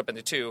year, split up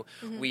into 2.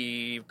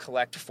 We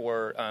collect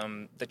for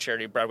the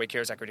charity Broadway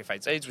Cares Equity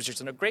Fights AIDS, which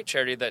is a great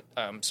charity that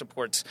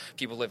supports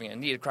people living in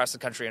need across the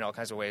country in all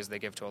kinds of ways. They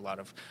give to a lot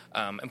of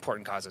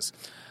important causes.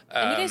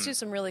 And you guys do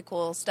some really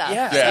cool stuff.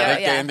 Yeah,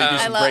 they do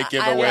some great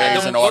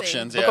giveaways and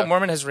auctions. The Book of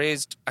Mormon has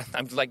raised,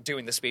 I'm like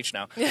doing the speech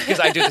now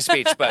because I do the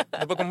speech, but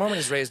the Book of Mormon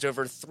has raised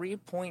over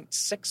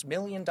 $3.6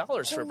 million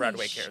for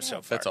Broadway Cares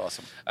so far. That's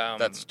awesome.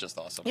 That's just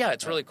awesome. Yeah,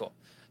 it's really cool.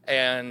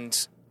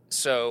 And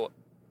so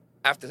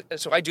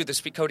I do the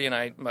speech. Cody and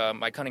I,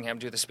 Mike Cunningham,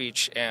 do the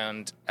speech,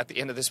 and at the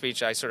end of the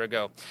speech, I sort of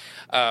go,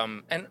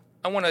 and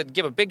I want to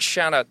give a big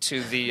shout out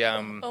to the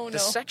the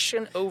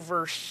section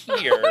over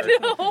here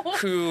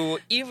who,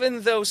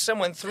 even though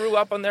someone threw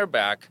up on their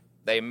back,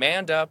 they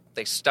manned up,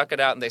 they stuck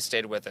it out, and they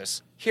stayed with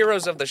us.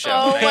 Heroes of the show.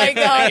 Oh my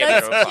God,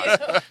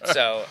 that's cute.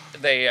 So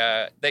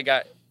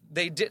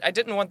I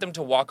didn't want them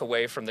to walk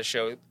away from the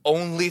show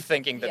only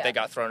thinking that they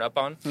got thrown up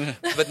on.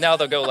 But now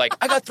they'll go like,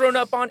 I got thrown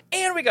up on,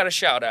 and we got a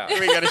shout out.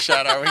 We got a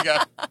shout out.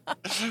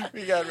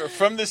 We got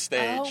from the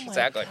stage. Oh my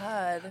Exactly.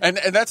 God. And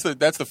that's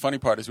the funny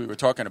part as we were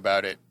talking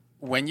about it.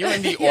 When you're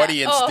in the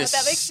audience, this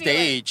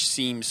stage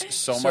seems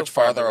so much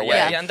farther away.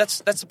 Yeah, and that's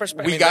the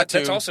perspective.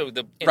 That's also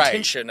the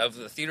intention of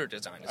the theater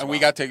design. As and well.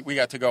 we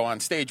got to go on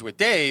stage with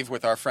Dave,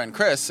 with our friend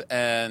Chris,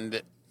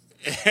 and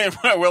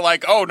we're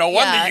like, oh, no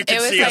wonder you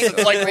can see us.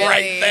 It's like really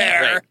right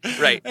there.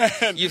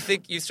 Right.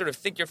 You sort of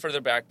think you're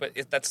further back, but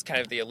that's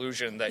kind of the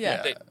illusion that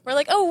we're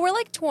like, we're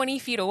like 20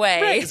 feet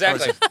away. Right,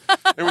 exactly.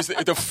 It was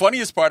the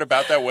funniest part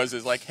about that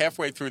is like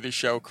halfway through the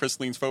show, Chris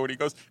leans forward. He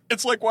goes,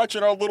 "It's like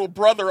watching our little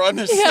brother on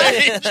the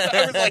stage."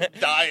 I was like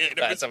dying.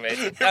 That's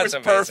amazing. That's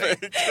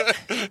perfect.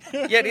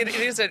 Yeah,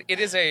 it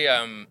is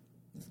a.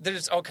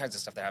 There's all kinds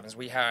of stuff that happens.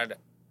 We had,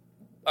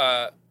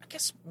 I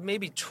guess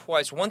maybe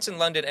twice, once in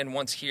London and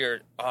once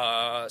here.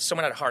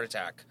 Someone had a heart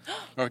attack.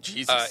 Oh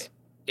Jesus!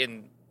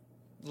 In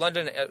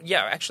London,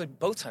 actually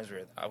both times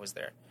I was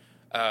there.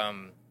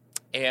 And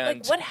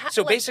like, what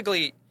so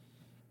basically,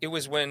 it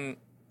was when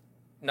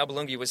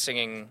Nabulungi was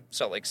singing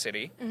Salt Lake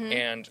City,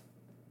 and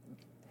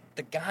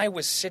the guy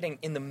was sitting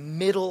in the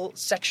middle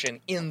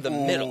section, in the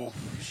middle.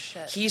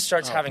 Shit. He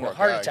starts having a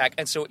heart attack,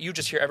 and so you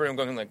just hear everyone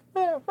going like,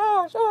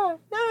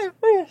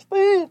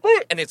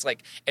 and it's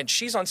like, and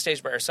she's on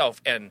stage by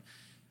herself, and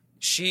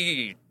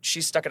she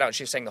stuck it out, and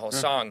she sang the whole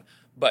song,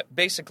 but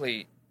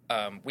basically,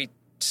 we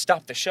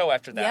stopped the show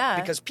after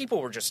that because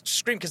people were just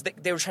screaming because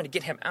they were trying to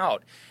get him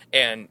out.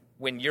 And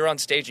when you're on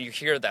stage and you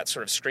hear that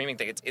sort of screaming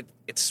thing,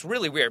 it's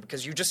really weird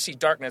because you just see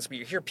darkness, but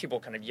you hear people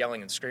kind of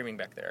yelling and screaming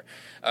back there.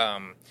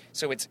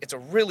 So it's a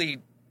really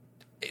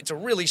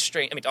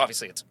strange. I mean,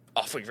 obviously it's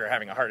awful if you're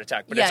having a heart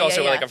attack, but it's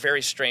also like a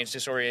very strange,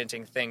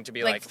 disorienting thing to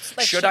be like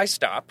should I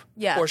stop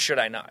or should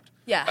I not?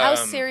 Yeah, how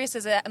serious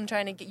is it? I'm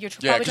trying to get. You're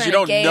probably trying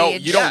to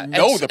gauge. You don't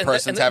know the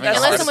person's having a heart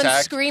attack. Unless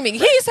someone's screaming,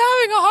 he's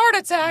having a heart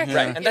attack.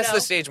 Right, and that's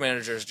the stage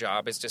manager's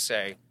job is to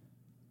say,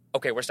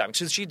 okay, we're stopping.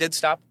 So she did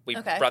stop. We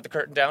brought the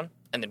curtain down,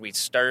 and then we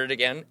started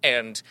again.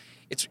 And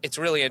it's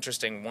really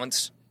interesting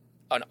once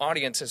an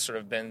audience has sort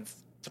of been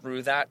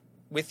through that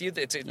with you.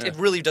 It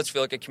really does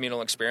feel like a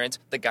communal experience.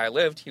 The guy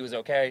lived; he was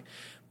okay,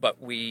 but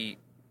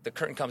the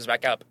curtain comes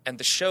back up, and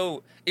the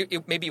show,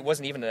 maybe it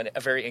wasn't even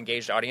a very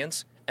engaged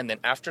audience. And then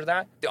after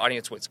that, the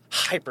audience was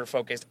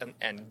hyper-focused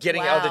and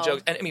getting out the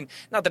jokes. And I mean,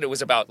 not that it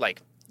was about,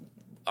 like,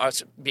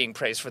 us being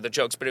praised for the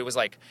jokes, but it was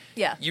like,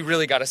 you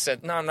really got to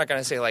set, no, I'm not going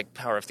to say, like,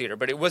 power of theater,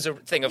 but it was a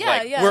thing of,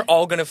 we're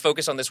all going to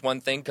focus on this one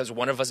thing because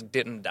one of us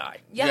didn't die.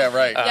 Yeah,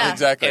 right.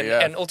 Exactly,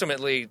 and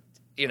ultimately,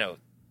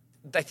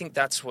 I think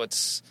that's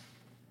what's,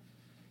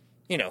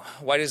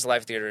 why does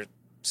live theater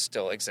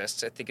still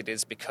exist? I think it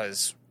is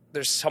because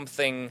there's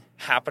something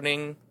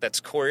happening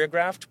that's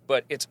choreographed,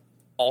 but it's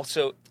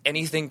also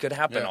anything could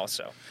happen.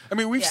 Also, I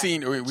mean,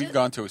 we've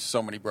gone to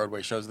so many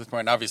Broadway shows at this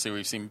point. Obviously,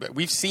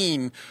 we've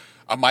seen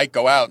a mic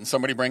go out and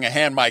somebody bring a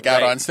hand mic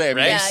out on stage.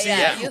 Right.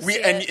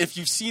 And if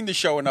you've seen the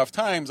show enough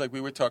times, like we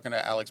were talking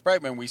to Alex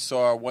Brightman, we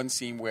saw one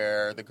scene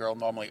where the girl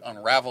normally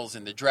unravels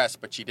in the dress,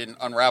 but she didn't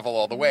unravel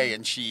all the way,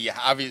 and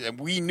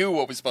we knew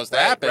what was supposed to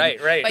happen.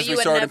 Right. But you we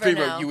would saw it in never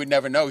preview. know. You would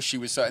never know she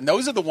was. And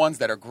those are the ones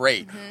that are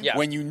great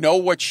when you know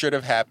what should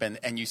have happened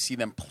and you see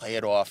them play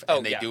it off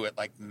and they do it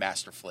like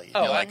masterfully.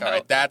 You're like, all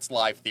right, that's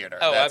live theater.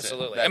 Oh, that's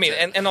absolutely. I mean,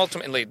 and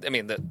ultimately, I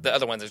mean, the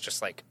other ones is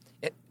just like,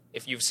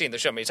 if you've seen the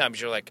show many times,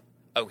 you're like,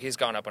 oh, he's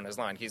gone up on his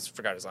line. He's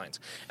forgot his lines,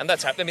 and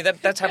that's happened. I mean,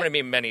 that's happened to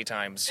me many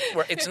times.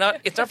 Where it's not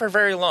for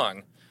very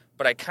long,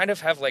 but I kind of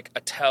have like a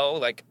tell.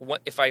 Like,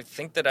 what if I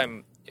think that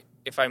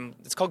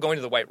it's called going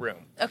to the white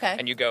room. Okay.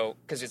 And you go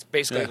because it's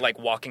basically like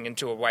walking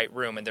into a white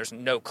room, and there's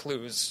no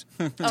clues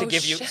to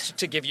give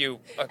you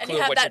a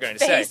clue of what you're going to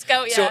say.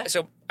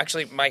 So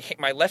actually,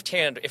 my left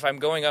hand, if I'm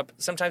going up,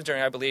 sometimes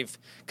during I believe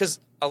because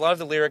a lot of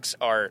the lyrics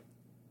are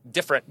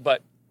different,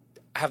 but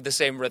have the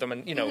same rhythm,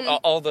 and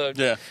all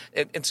the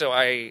and so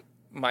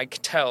my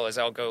tell is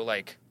I'll go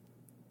like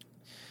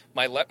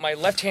my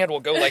left hand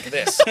will go like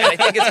this. And I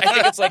think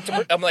it's like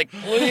I'm like,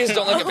 please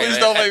don't look at me.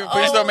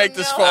 Please don't make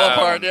this fall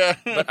apart. Yeah.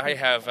 But I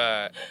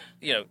have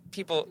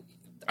people.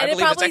 I And it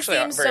believe it's probably actually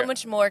seems very, so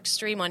much more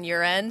extreme on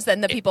your end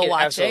than the people it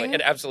watching.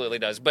 absolutely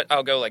does. But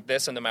I'll go like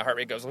this, and then my heart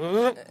rate goes,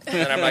 and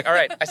I'm like, all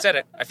right, I said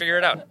it. I figure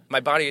it out. My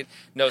body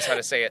knows how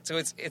to say it. So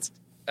it's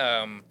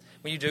when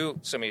you do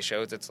so many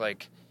shows, it's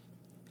like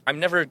I'm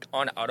never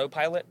on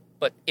autopilot.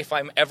 But if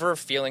I'm ever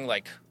feeling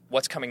like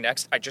what's coming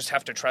next, I just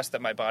have to trust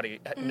that my body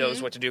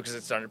knows what to do because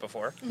it's done it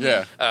before.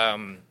 Yeah.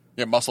 Um,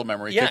 Yeah, muscle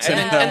memory yeah, kicks in.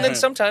 and then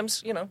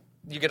sometimes you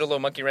get a little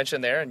monkey wrench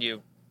in there, and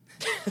you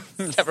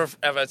have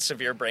a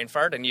severe brain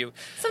fart, and you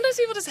Sometimes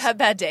people just have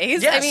bad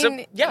days. Yeah, I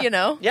mean, yeah.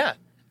 Yeah.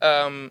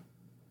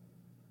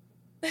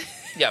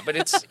 Yeah,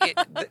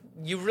 but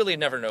you really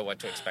never know what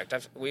to expect.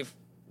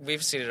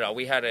 We've seen it all.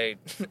 We had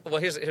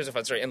here's a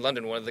fun story. In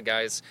London, one of the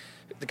guy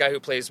who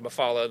plays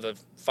Mafala, the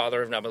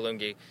father of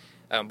Namalungi,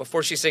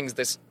 before she sings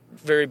this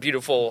very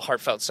beautiful,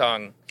 heartfent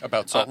song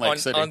About Salt Lake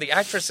City. on the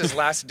actress's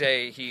last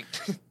day, he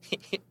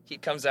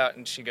comes out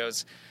and she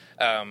goes,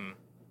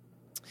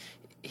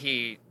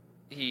 he's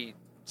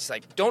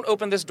like, "Don't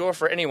open this door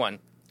for anyone."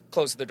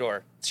 Close the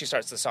door. She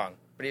starts the song,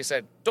 but he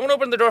said, "Don't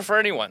open the door for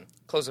anyone."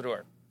 Close the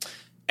door,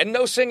 and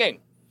no singing.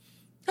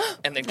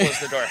 And then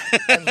closed the door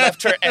and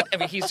left her. And I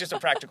mean, he's a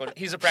practical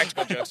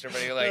jokester,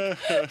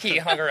 but he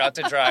hung her out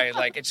to dry.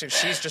 And so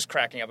she's just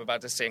cracking up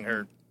about to sing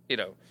her,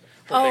 her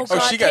Oh, big God.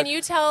 song. she got- Can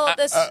you tell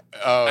this?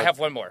 I have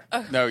one more.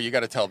 No, you got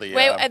to tell the.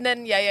 Wait, and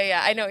then,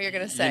 yeah. I know what you're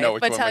going to say. you know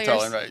which but one tell we're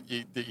telling, yours.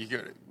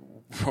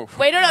 right?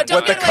 Wait, no, don't What the give it away,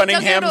 don't give it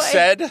Cunningham away.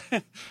 said?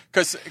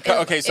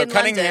 Because so in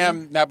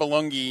Cunningham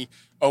Nabalungi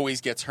always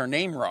gets her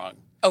name wrong.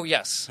 Oh,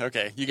 yes.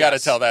 Okay, you got to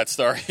Yes. tell that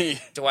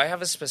story. Do I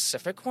have a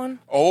specific one?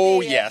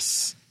 Oh Yeah.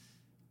 yes.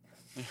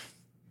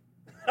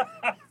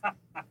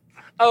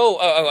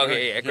 Oh,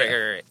 okay, yeah,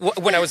 great.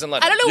 When I was in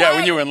London. I don't know Yeah, why.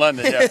 when you were in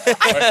London. Yeah. You could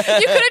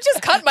have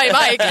just cut my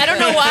mic. I don't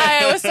know why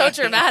I was so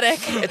dramatic.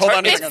 Hold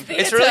on a second.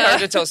 It's really hard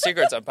to tell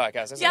secrets on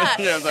podcasts, isn't Yeah. it?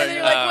 Yeah, it's And then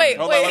you're like, wait,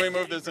 Hold on, let me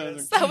move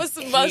this. That was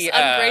the most He,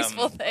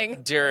 ungraceful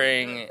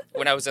thing.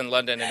 When I was in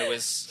London, and it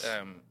was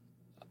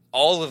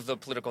all of the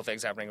political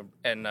things happening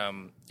in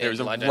It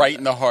was London. right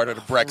in the heart of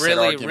the Brexit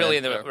argument.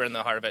 Really, we're in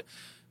the heart of it.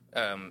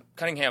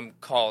 Cunningham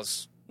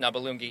calls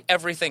Nabalungi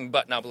everything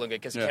but Nabalungi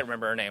because he Yeah. can't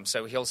remember her name.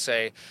 So he'll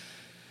say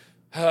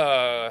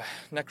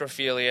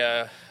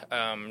necrophilia,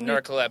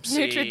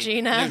 narcolepsy,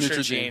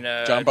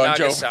 Neutrogena. John Bon Jovi.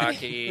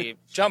 Nagasaki,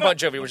 John Bon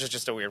Jovi, which is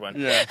just a weird one.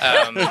 Yeah.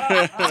 And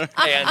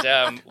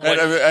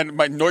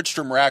my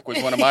Nordstrom rack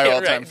was one of my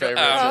all-time Right.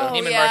 favorites.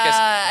 Neiman yeah, Marcus.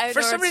 I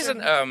For know some it's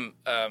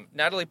reason,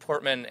 Natalie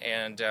Portman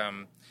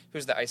and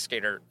who's the ice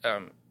skater?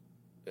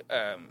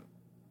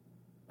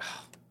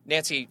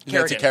 Nancy Kerrigan.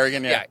 Nancy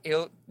Kerrigan, yeah.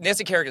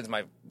 Nancy Kerrigan's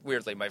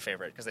weirdly my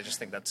favorite because I just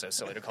think that's so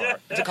silly to call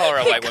her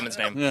a white woman's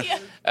name.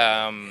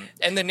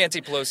 And then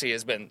Nancy Pelosi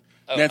has been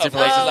Nancy a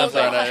place Pelosi's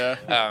lovely. on there,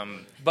 yeah.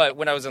 But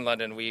when I was in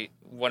London,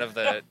 one of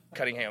the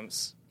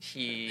Cunninghams,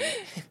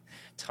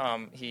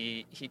 Tom,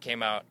 he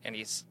came out and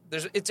it's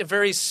a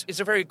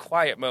very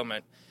quiet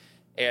moment,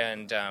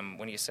 and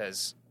when he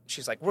says,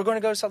 she's like, "We're going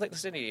to go to Salt Lake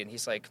City," and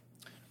he's like,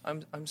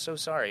 I'm so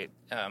sorry,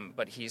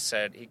 but he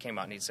came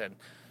out and he said,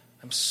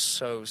 "I'm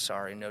so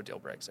sorry, no deal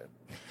Brexit."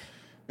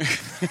 And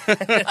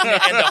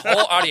the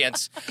whole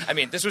audience, I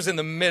mean, this was in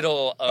the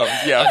middle of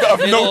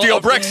no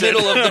deal Brexit.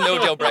 middle of the no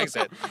deal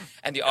Brexit,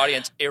 and the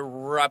audience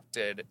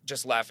erupted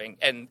just laughing,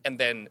 and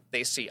then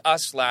they see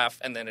us laugh,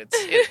 and then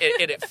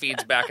it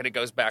feeds back and it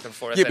goes back and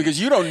forth. Yeah,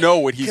 because you don't know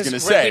what he's going to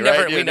say,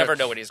 right? We never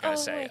know what he's going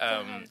to say,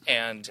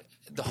 and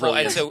the whole.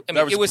 And so I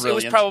mean, That it was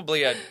brilliant.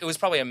 probably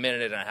a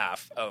minute and a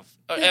half of.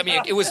 I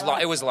mean, it was long.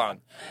 It was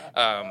long.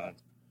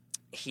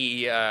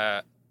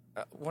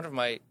 One of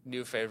my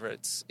new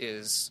favorites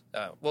is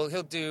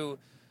he'll do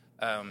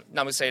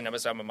Namusei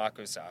Namasama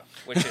Makusa,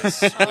 which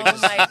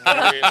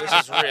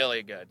is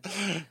really good.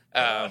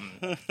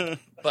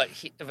 But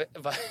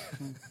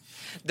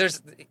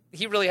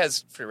he really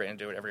has free reign to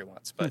do whatever he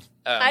wants. But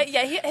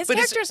his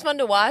character is fun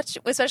to watch,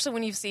 especially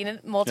when you've seen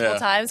it multiple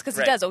times, because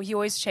Right. he does. He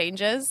always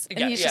changes,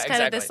 and he's just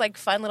kind of this like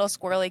fun little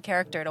squirrely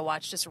character to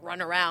watch, just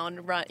run around,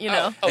 you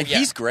know. And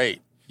he's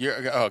great.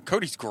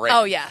 Cody's great.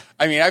 Oh, yeah.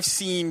 I mean, I've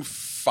seen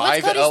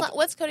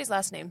What's Cody's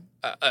last name?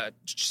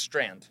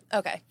 Strand.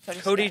 Okay,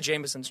 Cody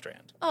Jameson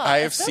Strand. Oh, I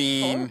have that's so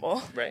seen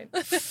horrible. Right.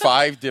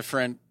 5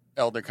 different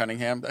Elder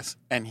Cunningham,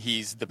 and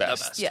he's the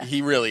best. best. Yeah.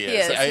 He really He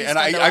is. is. He's fun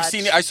to I've watch.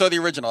 seen. I saw the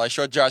original. I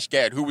showed Josh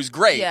Gad, who was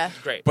great. Yeah.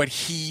 Great. But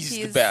he's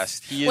the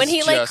best. He is when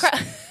he just,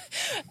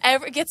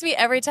 it gets me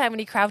every time when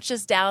he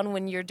crouches down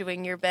when you're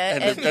doing your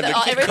bit, And the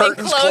everything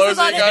curtains closes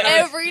on closing him on him.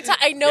 every time.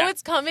 I know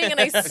it's coming, and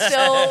I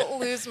still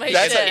lose my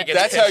That's, shit. gets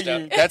that's how pitched you.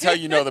 up. That's how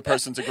you know the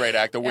person's a great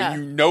actor. When Yeah.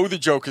 you know the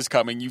joke is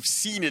coming, you've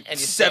seen it And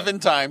you 7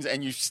 times,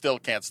 and you still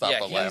can't stop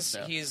the laugh.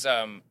 he's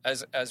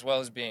as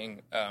well as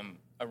being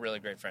a really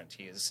great friend.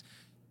 He is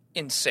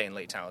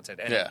insanely talented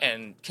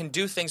and can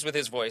do things with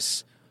his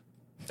voice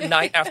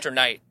night after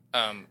night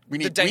We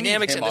need the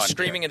dynamics him and the on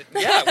streaming here.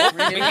 and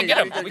we can get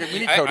him. we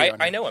need Cody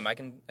on I here. know him. I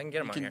can get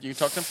him on Can here. you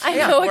talk to him? I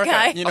know a work on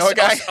guy. it. You know a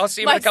guy? I'll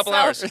see him in a couple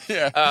hours. Myself.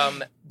 Yeah.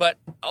 But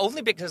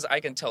only because I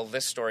can tell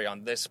this story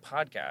on this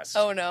podcast.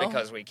 Oh, no.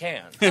 Because we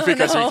can.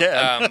 Because no. we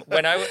can.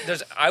 When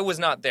I was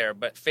not there,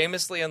 but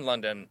famously in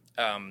London.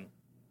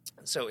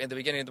 So in the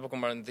beginning of the Book of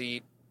Mormon,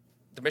 the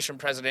mission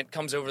president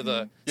comes over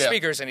the Yeah.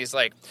 speakers and he's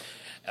like,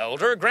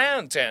 Elder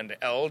Grant and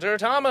Elder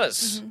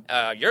Thomas,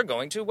 you're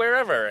going to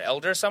wherever.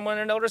 Elder someone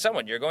and Elder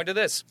someone, you're going to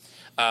this.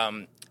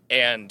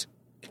 And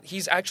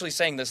he's actually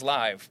saying this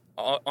live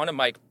on a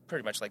mic,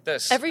 pretty much like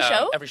this. Every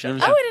show? Every show. Oh,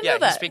 I didn't know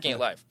that. He's speaking it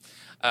live.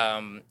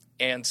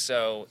 And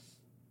so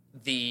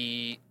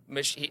the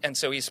mission, and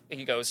so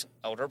he goes,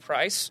 Elder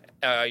Price,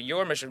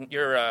 your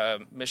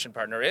mission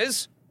partner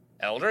is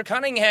Elder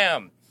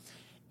Cunningham,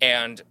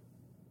 and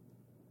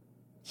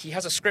he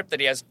has a script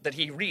that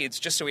he reads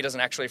just so he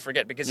doesn't actually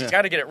forget because he's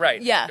got to get it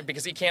right. Yeah.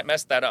 Because he can't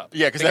mess that up.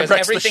 Yeah, because that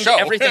wrecks the show.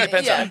 Everything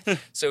depends Yeah. on it.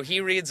 So he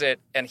reads it,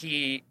 and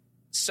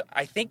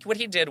I think what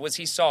he did was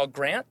he saw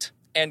Grant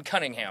and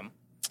Cunningham.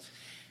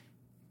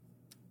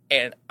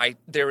 And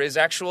there is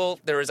actual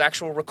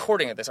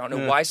recording of this. I don't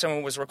know why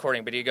someone was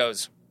recording, but he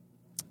goes,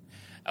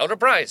 Elder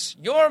Price,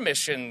 your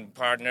mission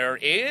partner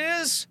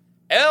is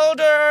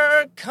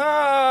Elder Kant.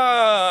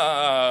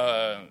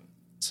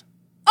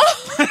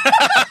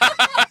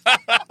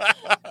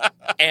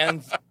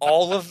 And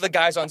all of the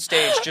guys on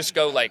stage just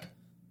go like,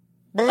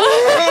 they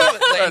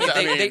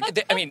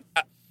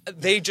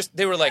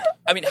were like,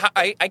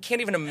 I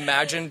can't even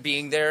imagine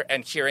being there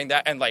and hearing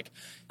that and like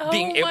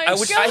being. Oh my I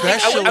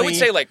would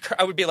say like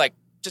I would be like,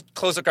 just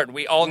close the curtain.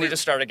 We all need to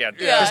start again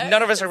because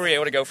none of us are going to be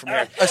able to go from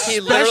here. He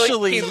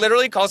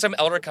literally calls him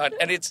Elder Cunt,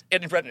 and it's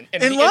in Britain,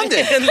 In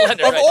London. in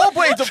London, Of right? all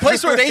places, the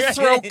place where they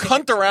throw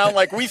cunt around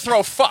like we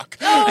throw fuck.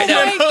 Oh I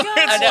know. my God.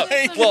 I know.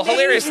 That's Well, amazing.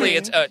 hilariously,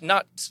 it's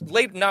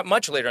not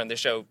much later in the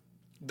show.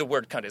 The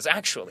word "cunt" is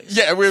actually.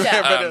 Yeah,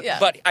 Yeah.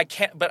 But I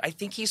can't. But I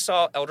think he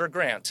saw Elder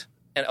Grant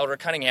and Elder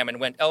Cunningham and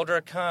went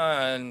Elder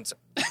Cunt.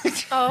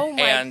 Oh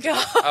my And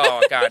God.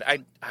 oh God, I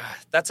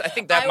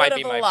think that I might would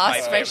be have my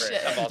lost my favorite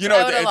shit. of all time. You know,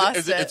 I would've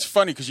lost it's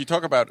funny because you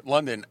talk about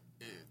London.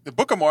 The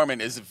Book of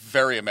Mormon is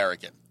very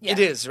American. Yeah. It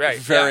is right.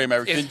 Very yeah.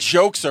 American. The It's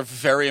jokes are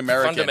very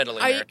American.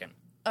 fundamentally Are you- American.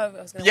 Oh, I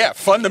was gonna Yeah, look.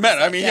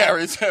 fundamental. I mean, Yeah.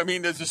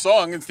 there's a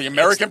song. It's the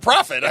American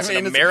Prophet. It's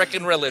an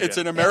American religion. It's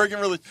an American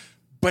religion.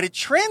 But it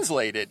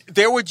translated.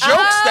 There were jokes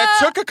that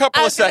took a couple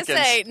I of was gonna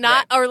seconds. say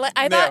not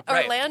I thought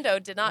right. Orlando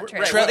did not Right.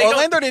 translate. Well, they don't-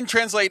 Orlando didn't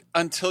translate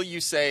until you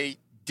say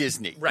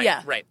Disney. Right.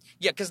 Yeah. Right.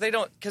 Yeah, because they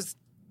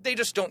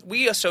just don't.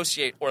 We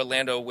associate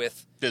Orlando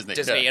with Disney,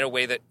 Disney yeah. in a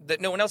way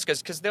that no one else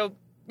does. Because they'll,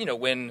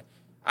 when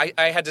I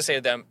had to say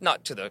to them,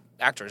 not to the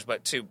actors,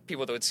 but to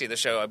people that would see the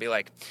show, I'd be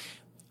like,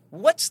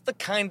 "What's the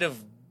kind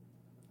of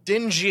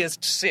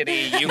dingiest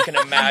city you can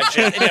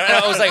imagine?" And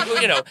I was like,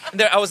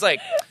 I was like,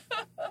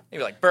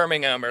 maybe like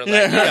Birmingham or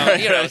like,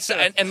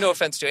 and no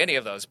offense to any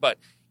of those, but.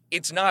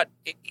 It's not.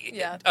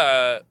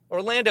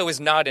 Orlando is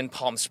not in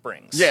Palm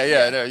Springs.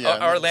 Yeah.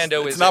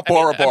 Orlando it's is not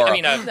Bora Bora.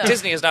 No.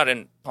 Disney is not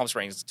in Palm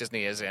Springs.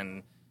 Disney is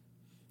in,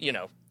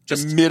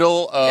 just the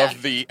middle of Yeah.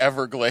 the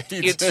Everglades.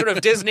 it's sort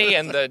of Disney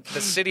and the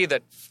city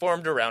that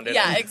formed around it.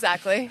 Yeah,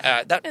 exactly.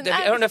 I And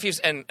don't know if you've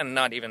and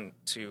not even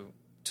to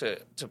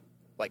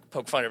like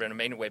poke fun of it in a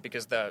main way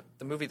because the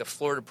movie The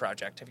Florida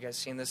Project. Have you guys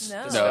seen this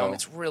No. this No. film?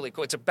 It's really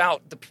cool. It's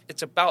about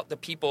the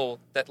people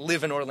that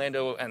live in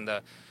Orlando and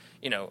the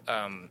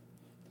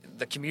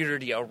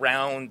community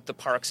around the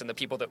parks and the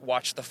people that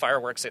watch the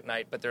fireworks at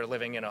night, but they're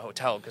living in a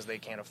hotel because they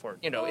can't afford.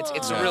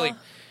 It's a really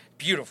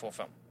beautiful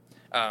film.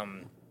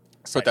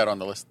 Put that on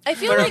the list. I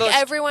feel But are like those-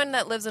 everyone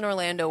that lives in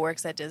Orlando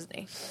works at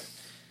Disney.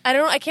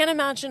 I can't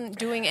imagine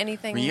doing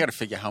anything. I mean, you got to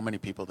figure how many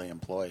people they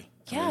employ.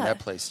 I mean, Yeah. that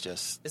place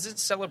just. Is it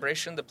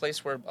Celebration the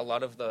place where a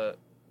lot of the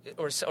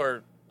or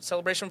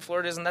Celebration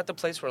Florida, isn't that the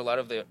place where a lot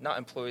of the not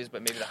employees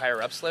but maybe the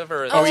higher ups live?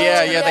 Or Oh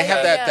yeah. yeah, They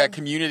have yeah. that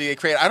community they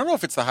created. I don't know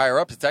if it's the higher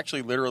ups. It's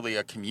actually literally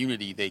a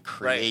community they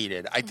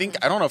created. I think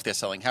I don't know if they're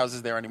selling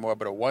houses there anymore.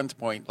 But at one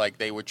point, like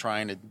they were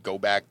trying to go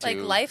back to like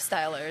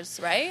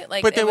lifestylers, right?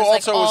 Like, But they it were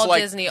was also like all was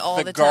like Disney all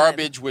the the time.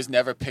 garbage was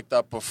never picked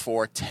up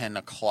before 10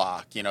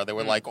 o'clock. There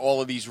were like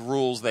all of these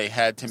rules they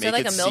had to Is make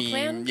there, like, it a seem.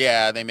 milkman?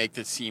 Yeah, they make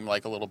it seem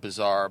like a little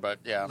bizarre, but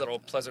yeah. little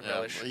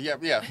Pleasantville-ish. Yeah,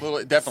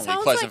 definitely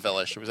Sounds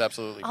Pleasantville-ish. It was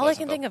absolutely All I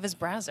can Pleasantville. think of is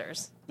Brazzers.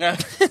 Yeah.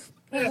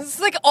 It's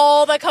like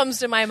all that comes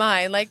to my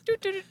mind. Like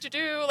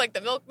like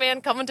the milkman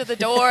coming to the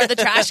door, the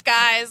trash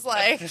guys.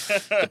 Like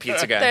The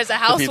pizza guy. there's a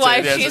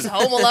housewife, yes. she's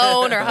home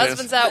alone, her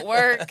husband's at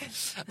work.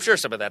 I'm sure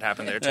some of that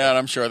happened there too. Yeah, and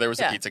I'm sure there was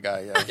a Yeah. pizza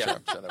guy. Yeah,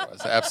 I'm sure there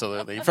was.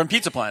 Absolutely. From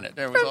Pizza Planet.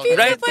 There was From all- Pizza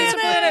Right?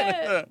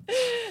 Planet.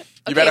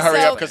 You better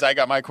hurry so up because I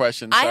got my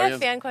questions. I So have yes.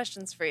 fan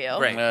questions for you.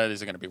 Right.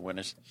 These are going to be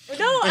winners.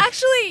 No,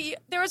 actually,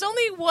 there was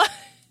only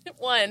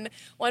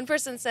one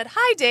person said,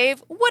 "Hi,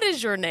 Dave. What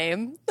is your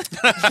name?"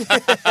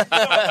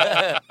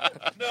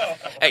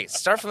 Hey,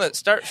 start simple.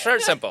 Start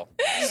simple.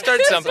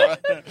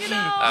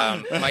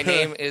 My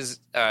name is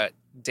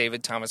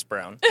David Thomas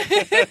Brown.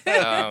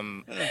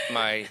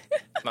 My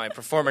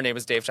performer name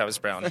is Dave Thomas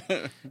Brown,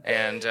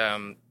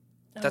 and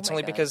That's my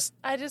only God. because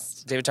I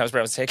just David Thomas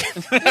Brown was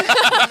taken. So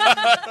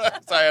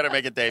I had to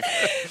make it Dave.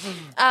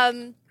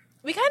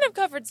 we kind of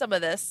covered some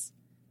of this.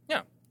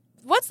 Yeah.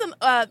 What's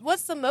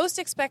the most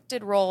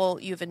expected role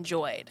you've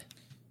enjoyed?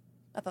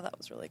 I thought that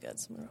was really good.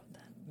 Someone wrote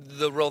that.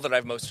 The role that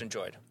I've most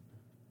enjoyed.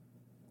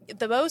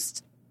 The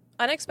most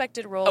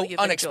unexpected role you've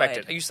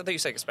unexpected. enjoyed. You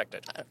said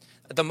expected.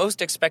 The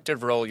most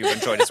expected role you've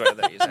enjoyed is what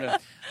that you said.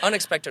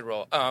 Unexpected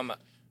role.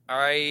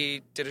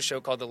 I did a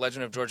show called The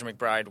Legend of George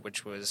McBride,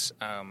 which was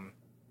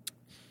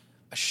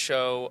a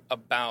show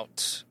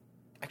about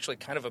actually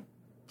kind of a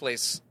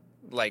place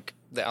like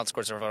the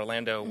outskirts of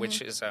Orlando,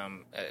 which is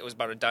it was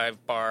about a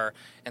dive bar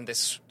and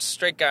this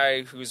straight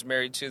guy who's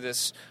married to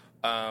this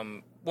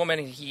woman.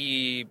 And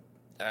he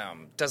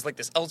does like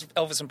this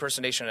Elvis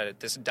impersonation at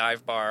this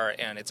dive bar,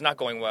 and it's not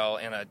going well.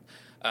 And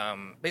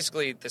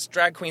basically, this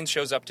drag queen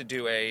shows up to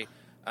do a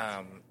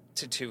I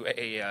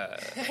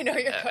know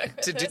you're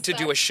going to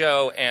do a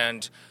show,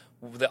 and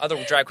the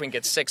other drag queen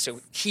gets sick,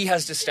 so he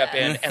has to step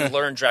in and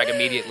learn drag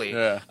immediately.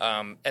 Yeah.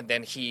 And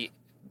then he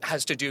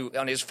has to do,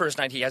 on his first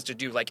night, he has to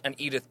do like an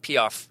Edith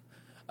Piaf.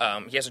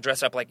 He has to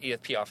dress up like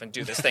Edith Piaf and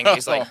do this thing.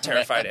 He's like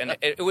terrified. And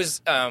it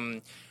was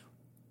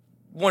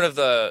one of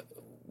a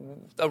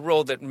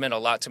role that meant a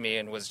lot to me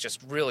and was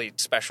just really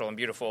special and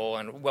beautiful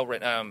and well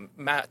written.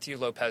 Matthew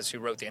Lopez, who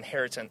wrote The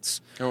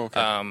Inheritance,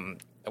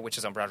 which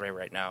is on Broadway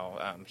right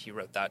now, he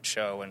wrote that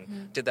show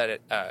and did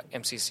that at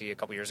MCC a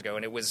couple years ago.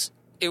 And it was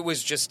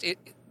just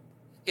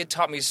it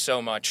taught me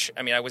so much.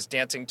 I mean, I was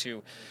dancing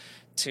to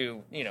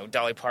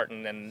Dolly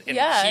Parton and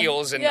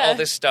heels and all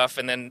this stuff,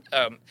 and then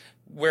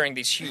wearing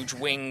these huge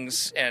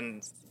wings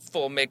and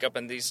full makeup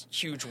and these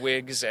huge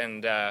wigs,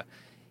 and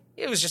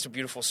it was just a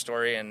beautiful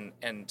story and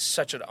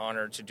such an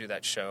honor to do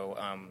that show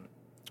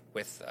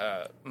with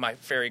my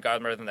fairy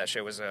godmother in that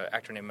show was an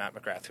actor named Matt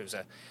McGrath, who's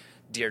a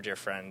dear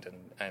friend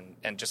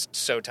and just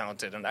so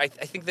talented. And I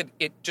think that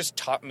it just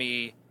taught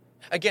me,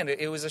 again,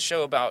 it was a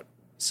show about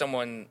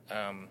someone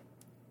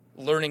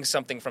learning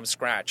something from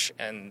scratch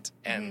and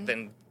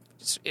then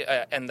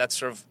and that's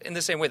sort of in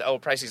the same way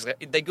that Prices,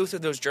 they go through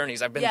those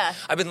journeys. I've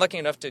been lucky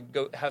enough to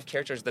go have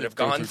characters that have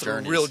gone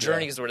through real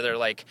journeys where they're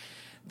like,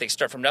 they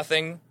start from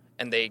nothing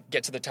and they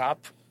get to the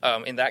top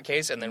in that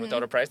case, and then with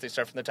Elder Price they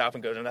start from the top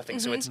and go to nothing.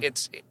 So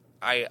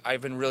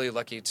I've been really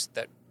lucky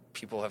that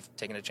people have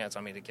taken a chance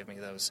on me to give me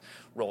those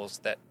roles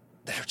that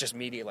are just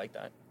meaty like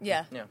that.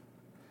 Yeah.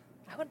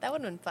 That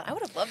would have been fun. I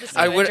would have loved to see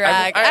I you in would-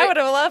 drag. I- I would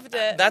have loved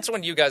it. That's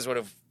when you guys would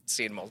have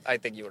seen I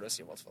think you would have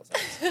seen multiple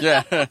times.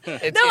 Yeah. No,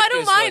 I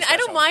don't mind. I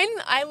don't mind.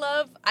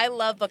 I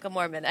love Book of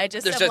Mormon. I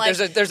just There's am a- like,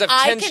 there's a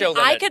I 10-show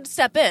I limit. could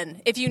step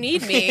in if you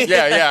need me.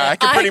 Yeah. I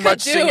can pretty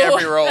much sing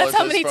every role. That's at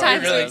how this many point.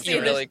 times You we've seen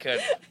you really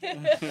could.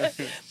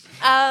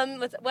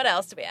 What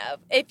else do we have?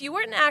 If you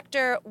weren't an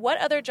actor, what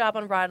other job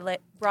on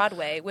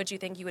Broadway would you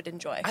think you would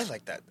enjoy? I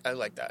like that.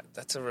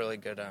 That's a really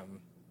good.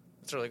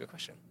 That's a really good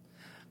question.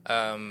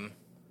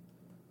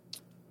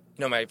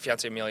 My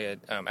fiance Amelia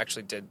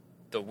actually did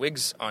the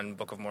wigs on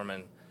Book of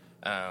Mormon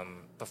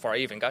before I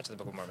even got to the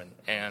Book of Mormon,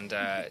 and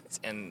I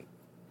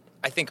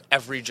think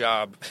every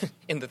job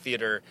in the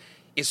theater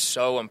is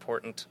so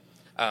important.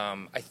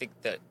 I think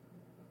that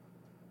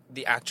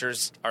the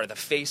actors are the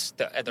face,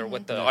 they're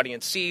what the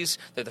audience sees,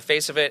 they're the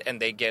face of it,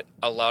 and they get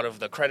a lot of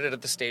the credit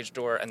at the stage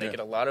door, and they get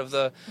a lot of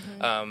the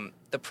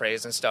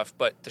praise and stuff.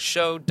 But the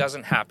show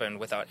doesn't happen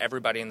without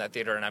everybody in that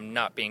theater, and I'm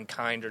not being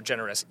kind or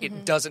generous.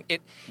 It doesn't.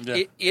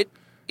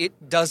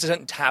 It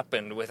doesn't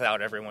happen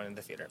without everyone in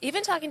the theater.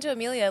 Even talking to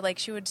Amelia, like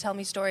she would tell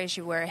me stories.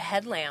 She'd wear a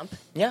headlamp,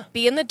 Yeah.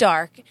 be in the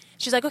dark.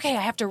 She's like, okay,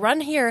 I have to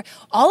run here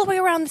all the way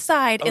around the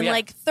side in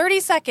like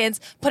 30 seconds,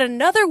 put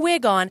another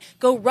wig on,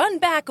 go run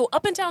back, go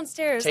up and down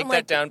stairs. Take I'm that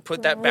like, down,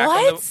 put that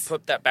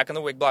back in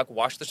the wig block,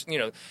 wash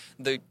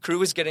the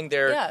crew is getting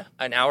there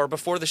an hour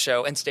before the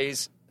show and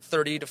stays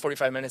 30 to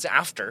 45 minutes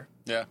after.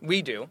 Yeah.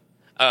 We do.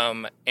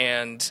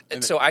 And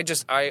so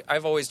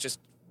I've always just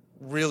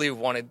really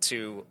wanted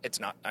to, it's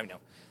not, I know,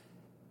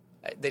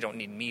 they don't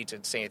need me to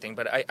say anything,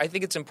 but I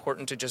think it's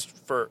important to just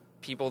for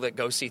people that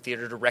go see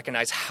theater to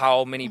recognize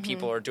how many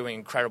people are doing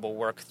incredible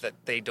work that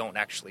they don't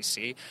actually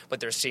see, but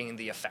they're seeing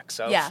the effects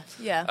of.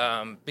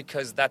 Yeah.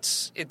 Because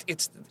that's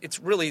it's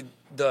really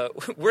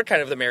we're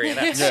kind of the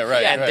marionettes. Yeah,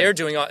 right. And right. they're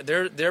doing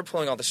they're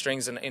pulling all the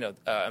strings, and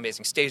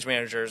amazing stage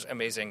managers,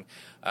 amazing.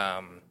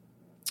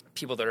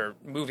 People that are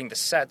moving the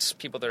sets,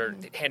 people that are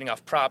handing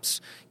off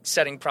props,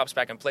 setting props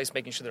back in place,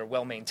 making sure they're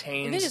well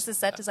maintained. Even just the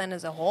set design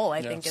as a whole,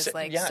 I think is so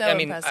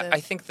impressive. I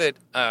think that.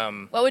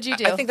 What would you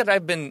do? I think that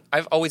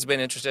I've always been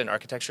interested in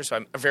architecture, so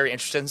I'm very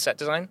interested in set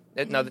design.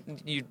 Now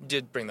that you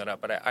did bring that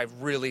up, but I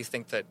really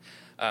think that.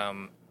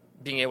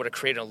 Being able to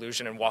create an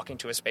illusion and walk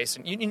into a space,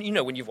 and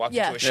when you walk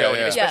into a show,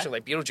 and especially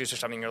like Beetlejuice or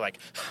something, you're like,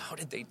 how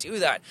did they do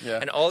that? Yeah.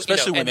 And all,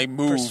 especially when and they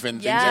move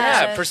and things like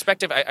Yeah. that.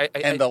 perspective.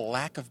 And the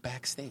lack of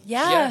backstage.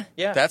 Yeah.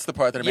 That's the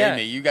part that Yeah. made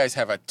me. You guys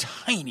have a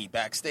tiny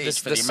backstage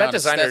for The the set amount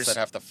of sets designers- that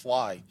have to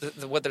fly.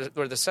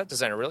 Where the set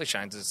designer really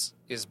shines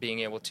is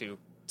being able to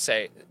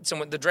say,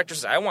 the director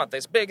says, I want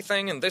this big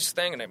thing and this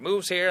thing, and it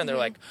moves here, and they're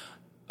like,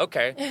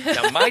 okay,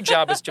 now my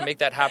job is to make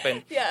that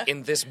happen Yeah.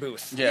 in this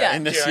booth. Yeah,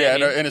 in this, You know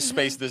what I mean? in a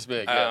space this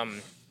big. Yeah.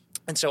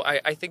 And so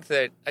I think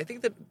that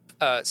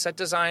set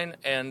design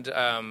and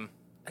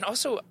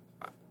also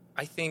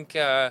I think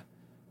I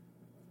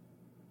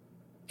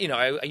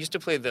used to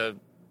play the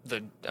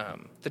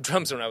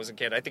drums when I was a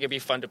kid. I think it'd be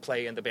fun to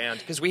play in the band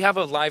because we have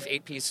a live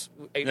eight piece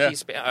band.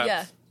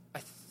 Yeah.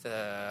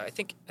 I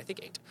think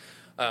 8.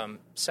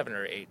 7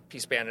 or 8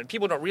 piece band, and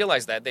people don't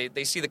realize that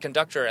they see the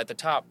conductor at the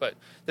top, but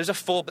there's a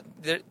full.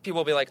 People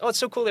will be like, "Oh, it's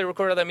so cool they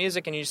recorded all that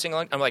music and you sing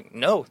along." I'm like,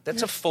 "No,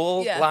 that's a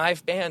full Yeah.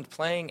 live band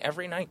playing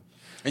every night."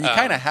 And you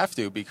kind of have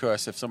to,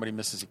 because if somebody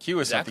misses a cue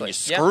or something,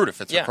 Exactly. you're screwed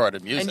if it's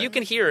recorded music. And you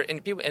can hear,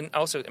 and people, and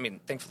also, I mean,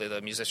 thankfully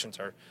the musicians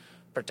are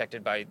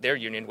protected by their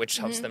union, which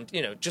helps them,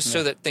 just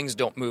so that things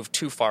don't move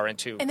too far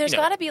into. And there's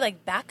got to be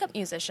like backup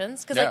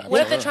musicians because Yeah, like,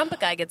 what if the absolutely. trumpet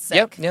guy gets sick?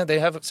 Yep, yeah, they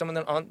have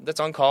someone that's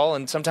on call,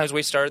 and sometimes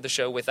we started the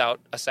show without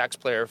a sax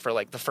player for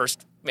like the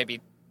first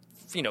maybe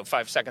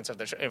 5 seconds of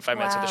the show, 5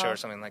 minutes of the show Wow. or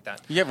something like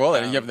that. You have all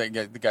that. You have the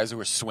guys who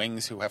are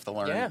swings who have to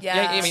learn.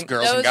 Yeah. I mean,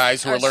 Girls and Those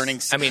guys who are are learning.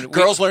 I mean,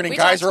 girls learning we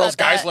guys talked roles,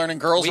 about guys that. learning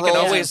girls we roles.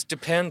 can always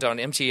depend on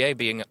MTA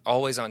being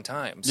always on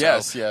time. So,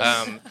 Yes,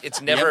 yes.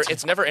 It's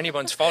never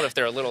anyone's fault if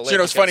they're a little late.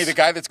 So, it's funny. The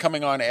because- guy that's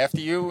coming on after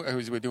you,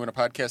 we're doing a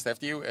podcast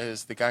after you,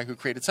 is the guy who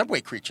created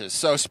Subway Creatures.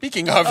 So,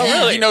 speaking of,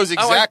 really? he knows Oh,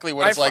 exactly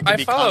what it's like to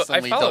be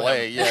constantly I follow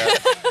delayed. him.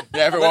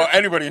 Yeah,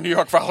 anybody in New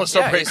York follows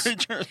Yeah, Subway he's-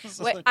 Creatures.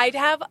 Wait, I'd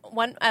have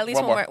at least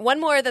One one more. more. One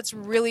more that's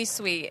really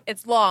sweet.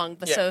 It's long,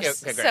 but Yeah, okay,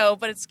 great.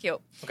 but it's cute.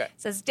 Okay. It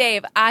says,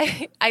 Dave,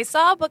 I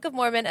saw Book of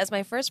Mormon as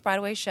my first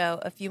Broadway show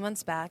a few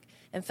months back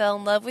and fell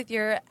in love with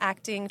your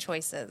acting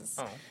choices.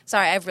 Oh.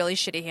 Sorry, I have really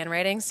shitty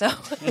handwriting, so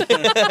Which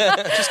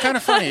is kind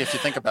of funny if you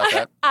think about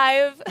that.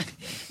 I've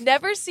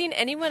never seen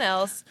anyone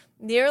else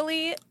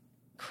nearly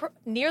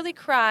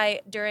cry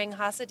during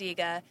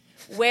Hasadiga.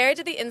 Where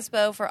did the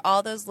inspo for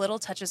all those little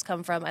touches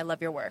come from? I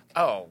love your work.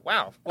 Oh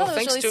wow! Oh, Well, that was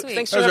thanks really to sweet.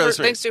 thanks That to was whoever, really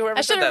sweet. thanks to whoever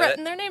I said should have that.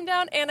 written their name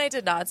down, and I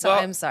did not, so Well-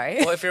 I'm sorry.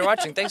 Well, if you're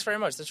watching, thanks very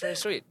much. That's very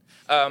sweet.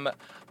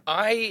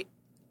 I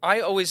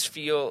always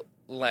feel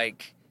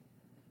like,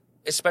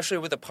 especially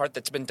with a part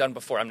that's been done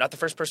before, I'm not the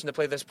first person to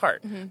play this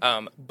part,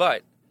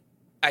 but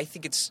I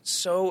think it's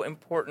so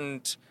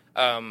important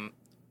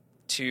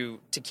to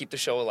keep the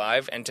show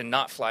alive and to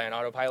not fly on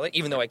autopilot,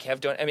 even though I have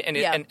done. I mean,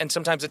 and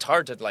sometimes it's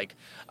hard to like,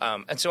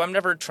 and so I'm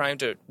never trying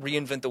to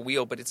reinvent the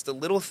wheel, but it's the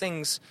little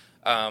things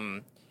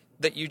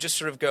that you just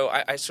sort of go.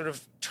 I sort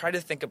of try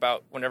to think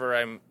about whenever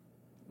I'm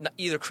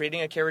either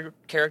creating a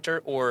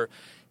character or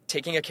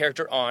taking a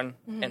character on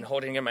and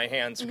holding it in my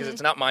hands, because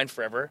it's not mine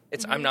forever.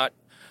 It's I'm not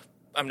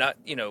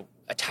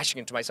attaching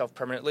it to myself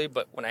permanently,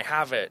 but when I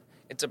have it,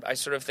 I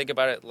sort of think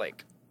about it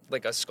like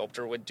a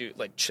sculptor would do,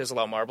 like chisel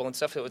out marble and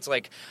stuff. So it's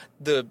like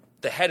the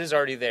head is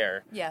already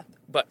there. Yeah.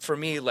 But for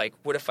me, like,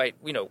 what if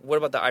what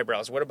about the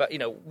eyebrows? What about,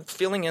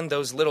 filling in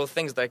those little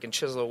things that I can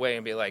chisel away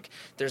and be like,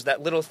 there's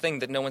that little thing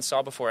that no one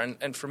saw before.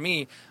 And for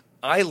me,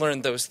 I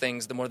learn those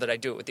things the more that I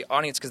do it with the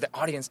audience, because the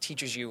audience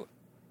teaches you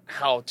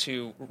how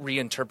to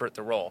reinterpret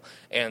the role.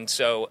 And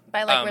so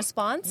By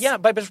response? Yeah,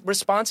 by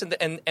response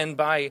and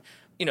by,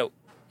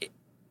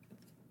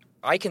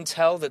 I can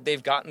tell that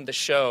they've gotten the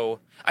show.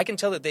 I can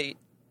tell that they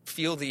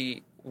feel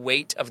the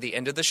weight of the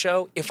end of the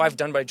show if I've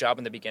done my job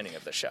in the beginning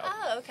of the show.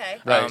 Oh, okay.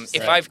 Right.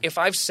 If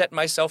I've set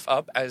myself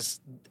up as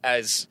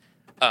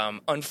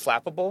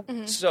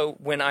unflappable, so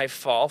when I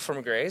fall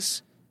from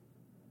grace,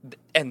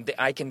 and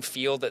I can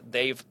feel that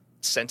they've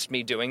sensed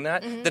me doing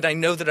that, that I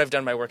know that I've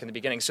done my work in the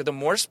beginning. So the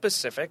more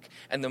specific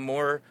and the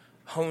more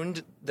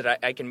honed that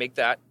I can make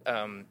that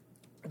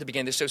at the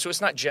beginning of the show. So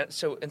it's not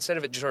so instead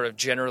of it sort of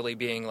generally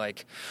being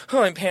like,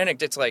 oh, I'm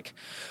panicked, it's like,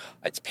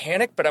 it's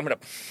panic, but I'm going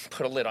to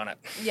put a lid on it.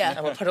 Yeah.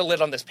 I'm going to put a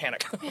lid on this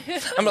panic. I'm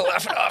going to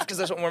laugh it off, because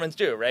that's what Mormons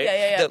do, right?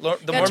 Yeah. The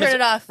Gotta Mormons, turn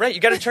it off. Right,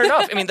 you got to turn it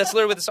off. I mean, that's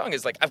literally what the song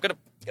is. Like, I've got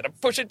to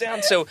push it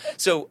down. So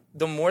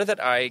the more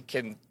that I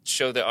can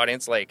show the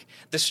audience, like,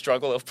 the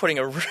struggle of putting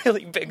a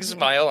really big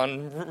smile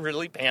on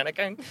really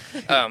panicking,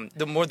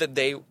 the more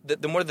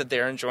that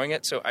they're enjoying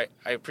it. So I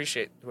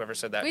appreciate whoever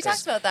said that. We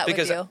talked about that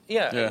with you.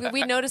 Yeah.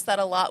 We noticed that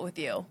a lot with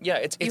you. Yeah,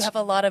 it's You have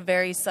a lot of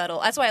very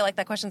subtle. That's why I like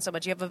that question so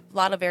much. You have a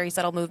lot of very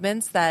subtle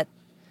movements that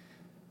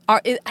are.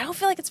 I don't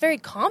feel like it's very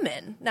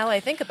common now that I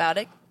think about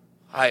it.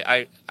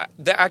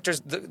 The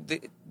actors,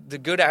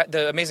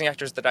 the amazing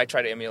actors that I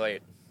try to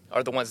emulate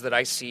are the ones that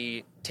I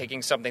see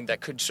taking something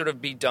that could sort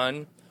of be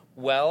done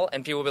well,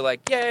 and people will be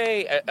like,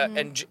 "Yay!"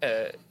 And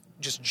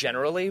just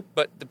generally,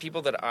 but the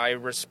people that I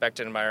respect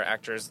and admire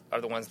actors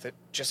are the ones that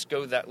just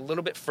go that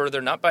little bit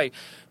further, not by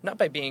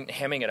being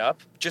hamming it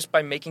up, just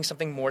by making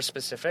something more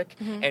specific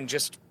and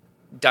just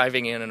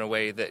diving in a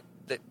way that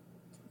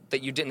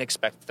you didn't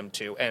expect them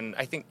to. And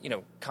I think,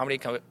 comedy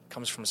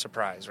comes from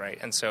surprise, right?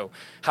 And so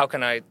how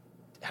can I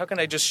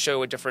just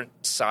show a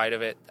different side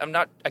of it? I'm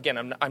not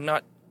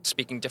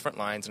speaking different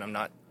lines, and I'm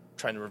not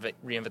trying to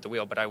reinvent the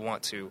wheel, but I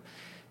want to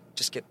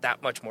just get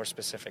that much more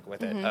specific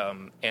with it,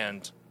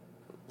 and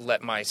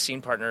let my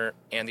scene partner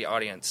and the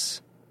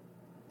audience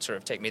sort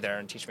of take me there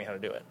and teach me how to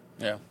do it.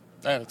 Yeah,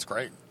 that's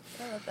great.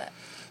 I love that.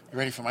 You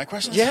ready for my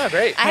questions? Yeah,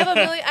 great. I have a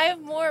million. I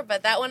have more,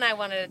 but that one I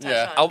wanted to touch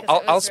Yeah. on. 'cause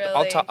it was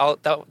I'll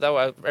really-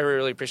 talk. I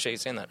really appreciate you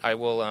saying that. I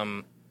will.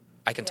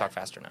 I can talk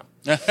faster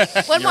now.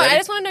 One more. ready? I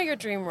just want to know your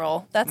dream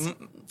role. That's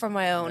from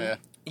my own. Yeah.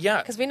 Yeah.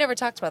 Because we never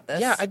talked about this.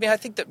 Yeah, I mean, I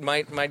think that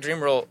my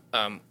dream role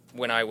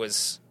when I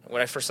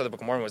first saw the Book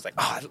of Mormon was like,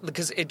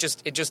 because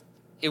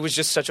it was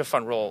just such a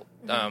fun role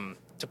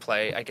to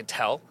play. I could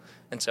tell,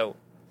 and so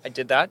I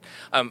did that.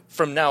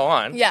 From now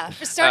on, Yeah.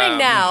 Starting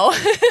now.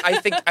 I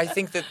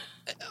think that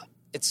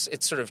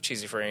it's sort of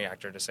cheesy for any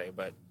actor to say,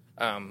 but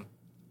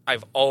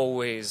I've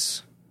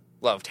always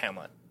loved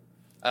Hamlet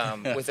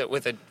with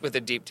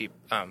a deep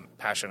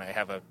passion. I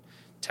have a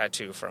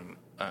tattoo from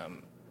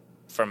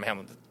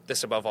Hamlet.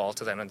 This above all,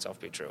 to thine own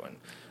self be true,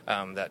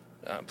 and that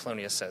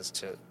Polonius says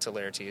to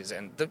Laertes.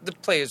 And the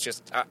play is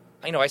just,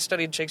 I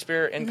studied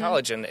Shakespeare in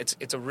college, and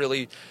it's a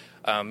really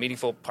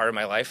meaningful part of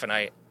my life, and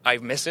I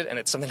miss it, and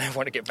it's something I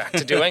want to get back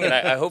to doing, and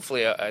I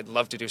hopefully I'd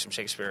love to do some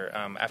Shakespeare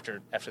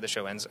after the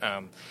show ends.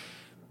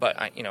 But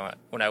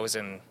when I was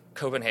in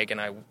Copenhagen,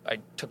 I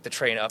took the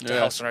train up to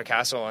Helsinki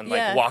Castle and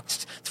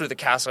walked through the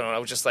castle, and I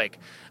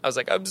was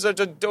like, I'm such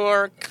a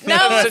dork. No,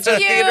 I'm it's such a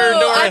cute. theater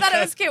dork. I thought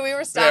it was cute. We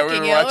were stalking we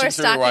were you. watching, We were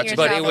so we were stalking watching. your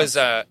But travels.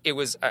 it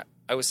was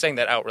I was saying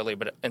that outwardly,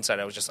 but inside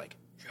I was just like,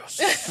 yes,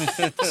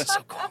 this is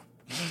so cool.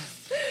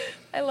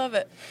 I love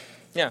it.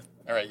 Yeah.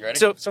 All right, you ready?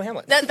 So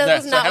Hamlet. That Yeah,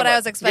 was so not what I Hamlet.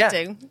 was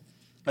expecting.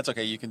 That's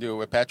okay. You can do it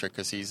with Patrick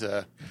because he's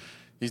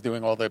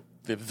doing all the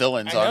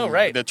villains I know, on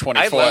right. the I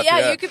 24th. love-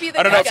 Yeah, you could be the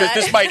I don't know good if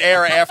guy. this might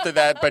air after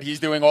that, but he's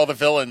doing all the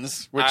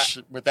villains, which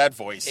with that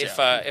voice.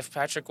 If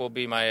Patrick will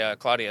be my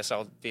Claudius,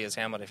 I'll be his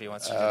Hamlet if he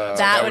wants to do that.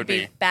 That would would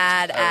be be-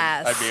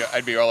 badass.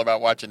 I'd be all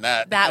about watching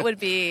that. That would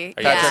be.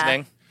 Are you yeah.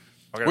 listening?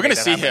 We're gonna make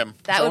that see happen. him.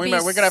 That So would be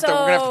we're gonna have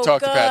to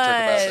talk to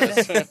Patrick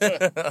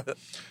about good.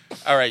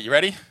 this. All right, you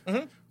ready?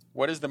 Mm-hmm.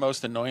 What is the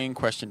most annoying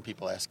question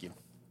people ask you?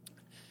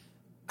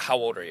 How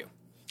old are you?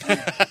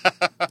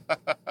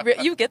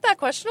 You get that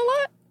question a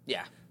lot?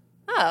 Yeah.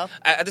 Oh.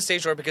 At the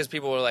stage door, because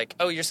people were like,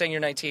 "Oh, you're saying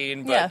you're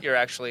 19, but Yeah. you're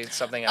actually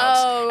something else."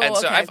 Oh, and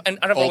so okay.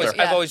 I've always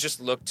Older. Yeah. just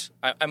looked.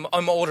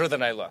 I'm older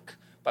than I look,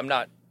 but I'm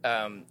not.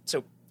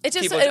 So It's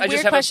just people, a I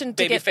weird have question to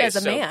baby get face, as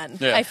a so- man,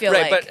 Yeah. I feel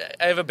right, like. but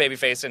I have a baby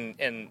face, and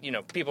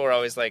people are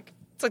always like,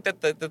 it's like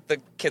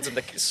the kids in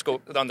the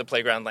school on the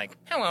playground, like,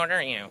 "How old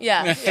are you?"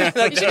 yeah. You should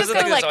Those just are the go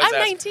things like, always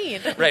I'm asked.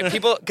 19. Right,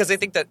 people, because they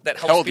think that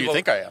helps How old do people.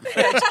 you think I am?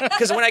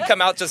 Because when I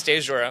come out to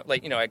stage door,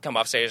 like, I come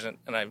off stage and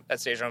I'm at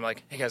stage door, I'm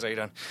like, "Hey guys, how you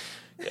doing?"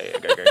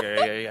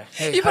 Yeah, yeah.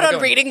 Hey, You put how's it on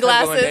going? reading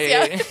How's it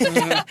glasses,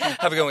 going? Yeah.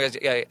 How's it going, guys?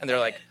 Yeah, and they're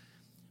like,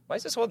 "Why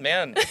is this old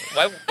man?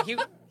 Why he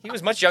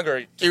was much younger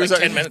He like was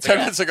 10 minutes 10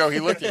 ago." minutes ago. He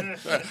looked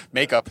at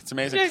makeup. It's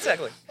amazing. Yeah,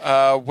 exactly.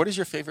 What is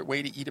your favorite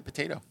way to eat a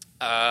potato?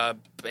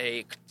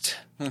 Baked.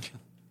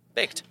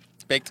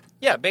 Baked.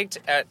 Yeah, baked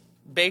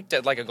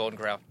at like a Golden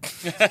Corral.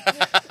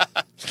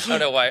 I don't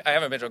know why. I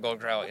haven't been to a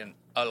Golden Corral in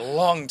a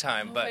long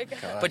time, my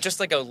God. but just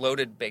like a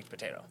loaded baked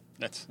potato.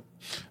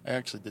 I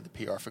actually did the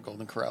PR for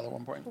Golden Corral at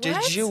one point. Did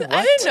What? you? I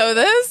What? didn't know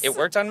this. It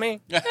worked on me.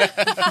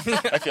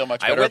 I feel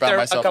much I better went about there a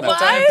myself couple now.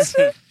 times.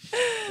 What?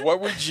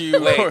 What would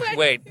you?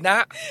 Wait.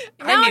 Now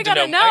Now I need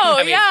gotta to know. know. I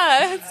mean,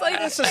 Yeah. It's like,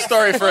 That's a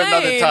story for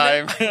another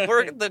time.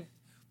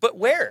 But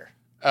where?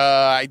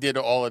 I did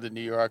all of the New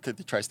York, the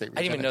tri-state region.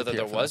 I didn't even know at the that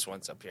there PR for was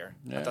ones up here.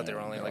 I thought they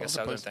were only Yeah, like all a the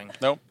southern places. thing.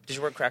 Nope, Did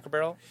you work Cracker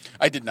Barrel?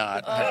 I did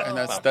not, and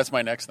that's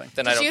my next thing.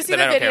 Then I did don't. you see then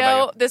the I don't care about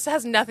video? you. This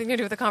has nothing to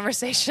do with the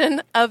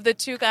conversation of the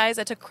two guys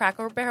that took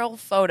Cracker Barrel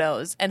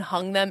photos and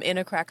hung them in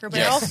a Cracker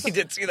Barrel. Yes. I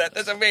did see that.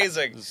 That's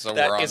amazing. So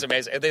That wrong. is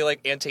amazing. Are they like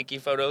antique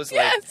photos?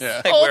 Yes.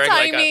 Yeah. Like Old wearing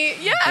like timey.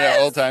 Yes. Yeah,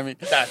 old timey.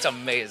 That's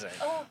amazing.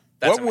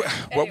 That's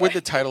What would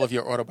the title of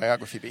your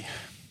autobiography be?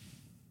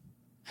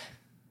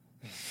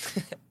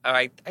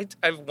 I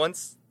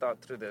once thought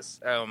through this.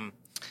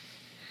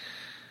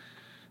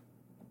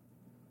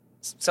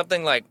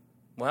 Something like,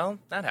 well,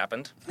 that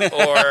happened,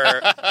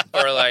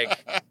 or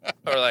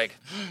like,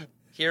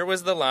 here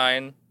was the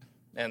line,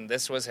 and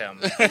this was him.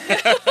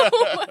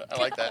 I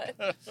like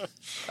that.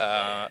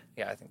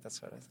 Yeah, I think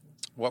that's what I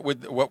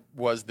think. What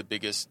was the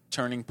biggest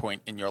turning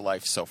point in your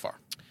life so far?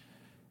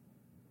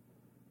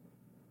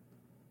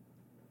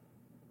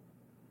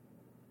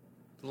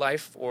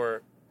 Life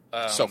or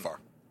So far,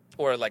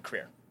 or like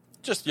career.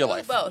 just your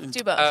life. Both.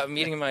 Do both.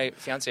 Meeting my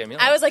fiance Amelia.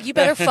 I was like, you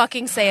better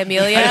fucking say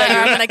Amelia, or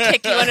I'm gonna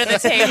kick you under the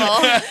table.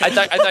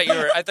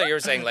 I thought you were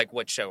saying like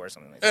what show or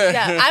something like that.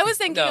 Yeah, I was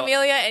thinking No.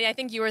 Amelia, and I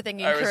think you were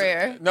thinking I was-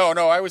 career. No,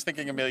 I was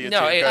thinking Amelia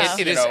No, too. it 'cause,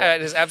 is you know,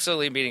 it is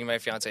absolutely meeting my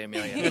fiance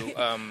Amelia. Who,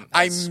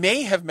 I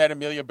may have met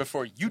Amelia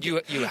before you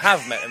did. you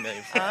have met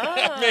Amelia.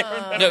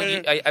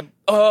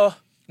 Oh.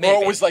 No, maybe.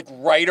 Or it was like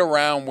right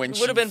around when It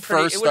she would have been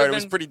pretty, first it would started. have It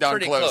was been pretty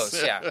darn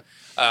close. Yeah.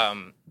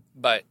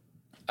 But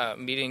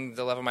meeting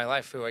the love of my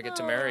life, who I get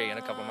to marry in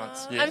a couple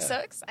months. Yeah. I'm so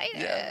excited.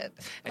 Yeah. And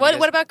What you guys-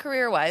 What about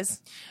career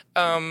wise?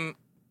 I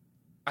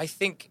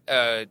think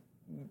the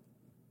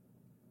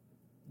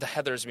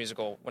Heathers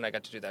musical, when I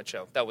got to do that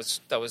show, that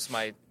was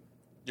my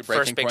Your first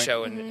breaking big point.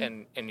 show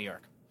in New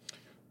York.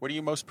 What are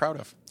you most proud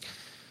of?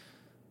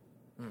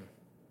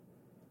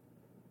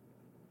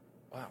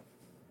 Wow.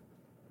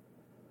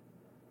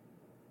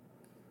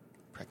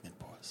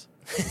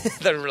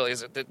 that really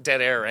is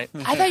dead air, right?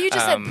 I thought you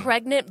just said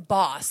pregnant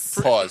boss.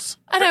 Pause.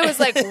 And I was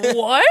like,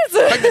 what?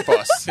 Pregnant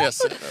boss.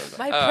 Yes.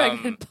 My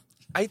pregnant boss.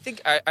 I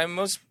think I'm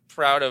most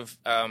proud of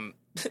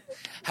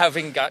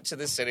having got to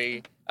the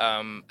city,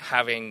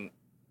 having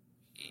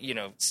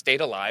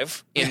stayed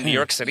alive in New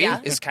York City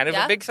Yeah. is kind of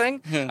Yeah. a big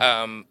thing.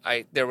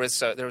 There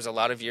was a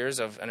lot of years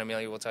of, and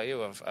Amelia will tell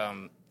you, of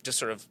just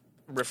sort of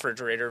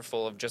refrigerator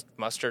full of just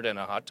mustard and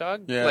a hot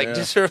dog. Yeah, like yeah.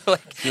 just sort of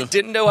like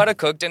didn't know how to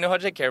cook, didn't know how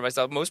to take care of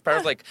myself. Most proud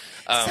of like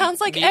Sounds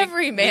like meeting-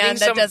 every man meeting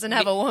that some- doesn't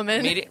have a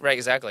woman. Right,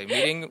 exactly.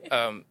 Meeting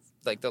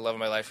like the love of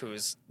my life, who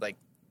is like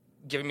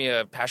giving me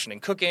a passion in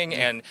cooking,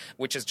 and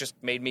which has just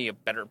made me a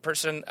better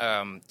person.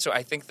 So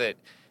I think that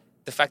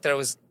the fact that I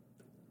was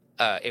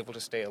able to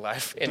stay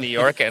alive in New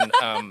York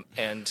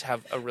and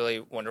have a really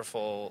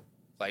wonderful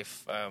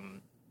life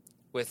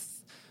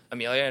with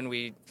Amelia, and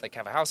we like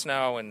have a house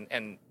now,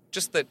 and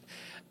just that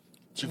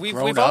we've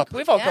grown all up. come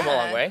a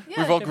long Yeah. way. Yeah.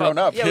 We've all grown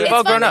up. Yeah, we've It's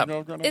all grown fun.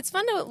 up. It's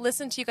fun to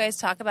listen to you guys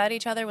talk about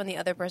each other when the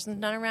other person's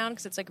not around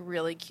because it's like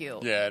really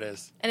cute. Yeah, it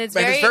is. And it's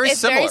And very, it's very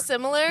similar.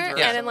 similar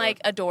Yeah. and like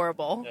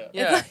adorable.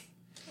 Yeah.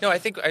 No, I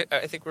think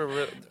we're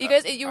really. You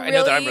guys- I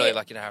know that I'm really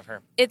lucky to have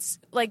her. It's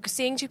like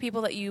seeing two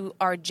people that you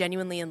are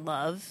genuinely in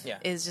love Yeah.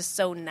 is just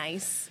so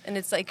nice and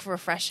it's like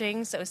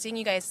refreshing. So seeing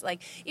you guys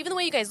like even the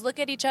way you guys look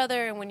at each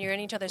other and when you're in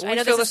each other's Well, I we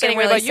know feel this is the same getting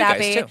way really about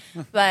you sappy,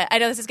 guys, but I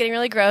know this is getting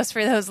really gross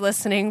for those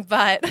listening,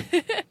 but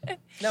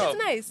No, it's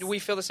nice. We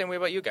feel the same way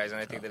about you guys, and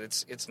I think that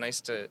it's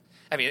nice to.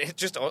 I mean, it's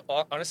just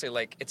honestly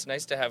like it's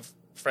nice to have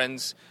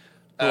friends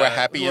Who are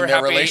happy in their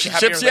happy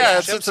relationships. in Yeah,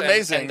 relationships, it's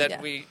amazing. and that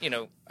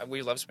Yeah.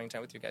 we love spending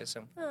time with you guys.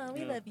 So Oh,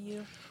 we love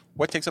you.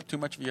 What takes up too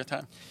much of your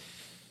time?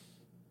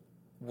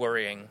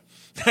 worrying,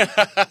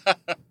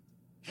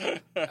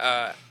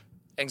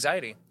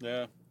 anxiety.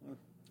 Yeah,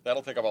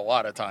 that'll take up a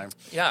lot of time.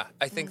 Yeah,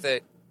 I think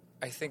that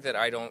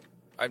I don't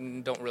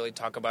really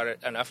talk about it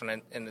enough,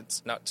 and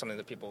it's not something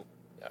that people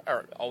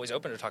are always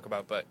open to talk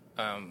about. But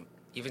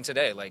even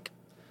today, like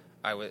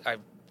I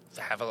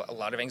have a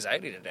lot of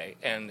anxiety today,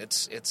 and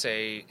it's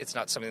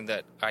not something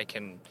that I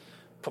can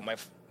put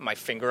my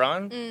finger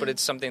on, but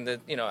it's something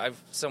that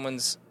someone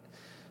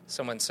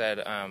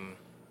said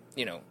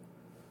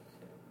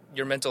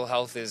your mental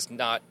health is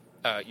not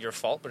your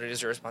fault, but it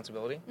is your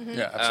responsibility.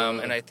 Yeah,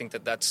 absolutely. And I think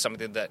that that's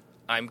something that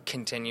I'm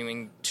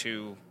continuing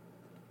to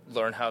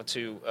learn how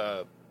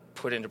to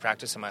put into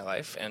practice in my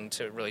life and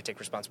to really take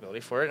responsibility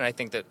for it. And I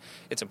think that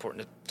it's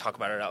important to talk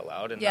about it out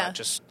loud and Yeah. not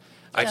just.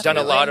 I've done a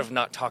Definitely. lot of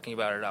not talking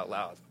about it out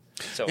loud.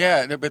 So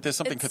Yeah, but there's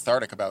something It's-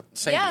 cathartic about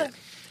saying Yeah. it.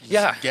 You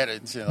Yeah. just get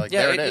it. There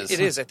yeah, it is. It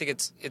is. I think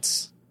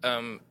it's.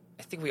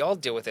 I think we all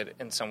deal with it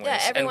in some ways,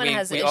 Yeah, everyone and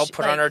has we all issue-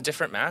 put on like- our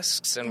different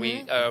masks, and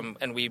we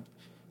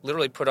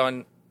literally put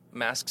on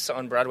masks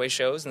on Broadway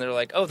shows, and they're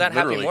like, oh, that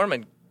Literally. happy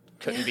Mormon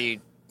couldn't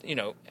be,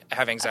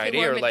 have anxiety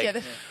or Mormon like,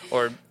 kid.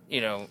 or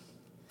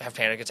have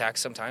panic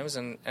attacks sometimes,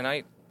 and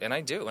I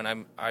do,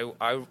 and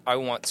I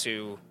want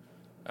to,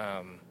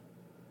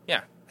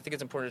 I think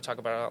it's important to talk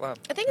about it out loud.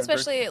 I think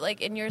especially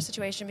like in your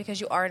situation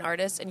because you are an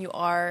artist and you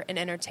are an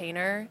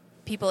entertainer,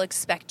 people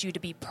expect you to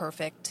be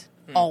perfect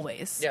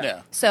always. Yeah.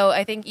 Yeah. So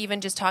I think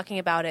even just talking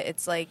about it,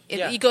 it's like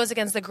it goes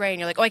against the grain.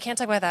 You're like, oh, I can't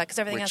talk about that because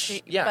everything has to.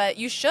 Which- Be, But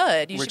you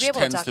should. You should Which be able to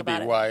tends talk to be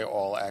about it. why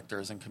all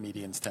actors and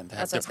comedians tend to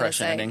have That's what I was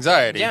gonna depression and say.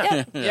 anxiety.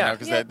 Yeah. Yeah.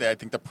 Because Yeah. I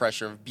think the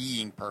pressure of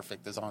being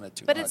perfect is on it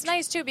too But much. it's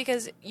nice too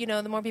because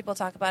the more people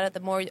talk about it, the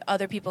more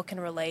other people can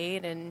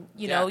relate, and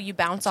you you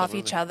bounce off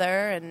each Absolutely.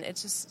 other, and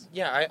it's just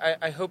Yeah,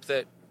 I hope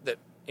that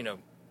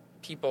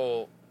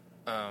people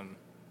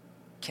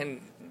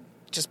can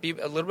just be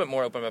a little bit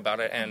more open about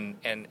it and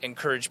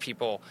encourage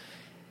people.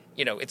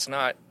 It's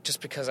not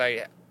just because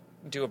I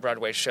do a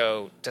Broadway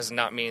show does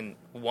not mean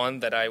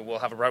that I will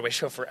have a Broadway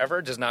show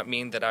forever, does not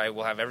mean that I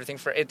will have everything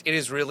for it. It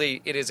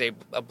is a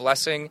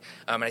blessing.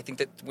 And I think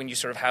that when you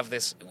sort of have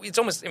this, it's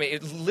almost,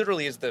 it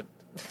literally is the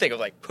thing of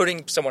like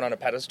putting someone on a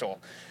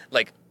pedestal,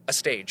 like a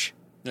stage.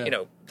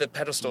 Yeah. The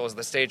pedestal is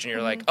the stage, and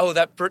you're like, oh,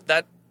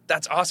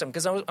 that's awesome.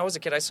 Because I was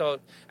a kid, I saw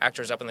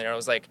actors up in there. I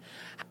was like,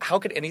 how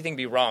could anything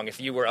be wrong if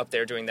you were up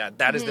there doing that?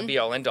 That is the be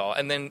all end all.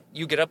 And then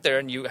you get up there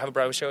and you have a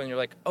Broadway show, and you're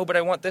like, oh, but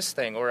I want this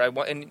thing, or I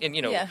want, and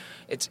Yeah.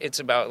 it's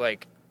about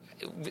like.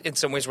 In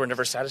some ways, we're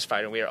never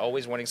satisfied, and we are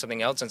always wanting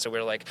something else. And so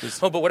we're like,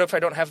 "Oh, but what if I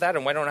don't have that?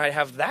 And why don't I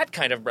have that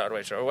kind of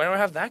Broadway show? Or why don't I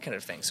have that kind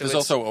of thing?" So There's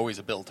it's, also always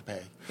a bill to pay.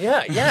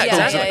 yeah, Yeah,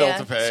 exactly. yeah, bill yeah.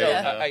 to pay. So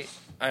yeah.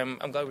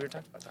 I'm glad we were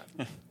talking about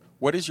that.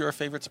 What is your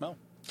favorite smell?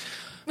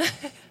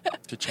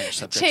 To change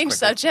subject. change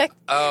subject.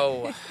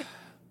 Oh,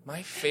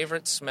 my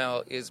favorite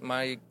smell is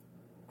my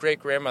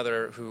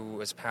great-grandmother who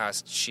was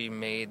passed. She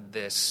made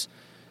this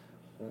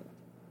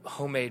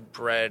homemade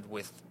bread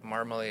with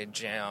marmalade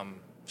jam.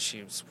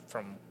 She was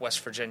from West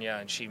Virginia,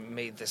 and she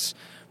made this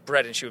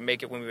bread, and she would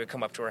make it when we would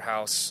come up to her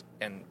house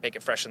and bake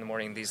it fresh in the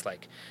morning, these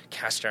like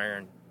cast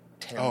iron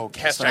tin,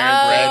 cast iron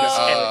iron bread. breads.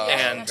 Oh,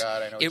 And God,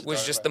 I know what it you're was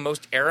talking just about. the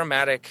most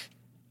aromatic.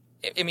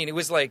 I mean, it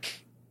was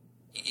like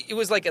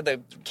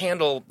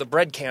the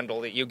bread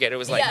candle that you get. It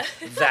was like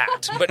Yeah.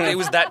 that, but it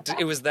was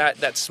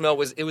that smell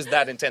was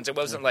that intense. It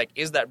wasn't like,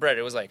 is that bread?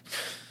 It was like,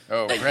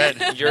 Oh,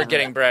 bread. You're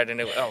getting bread,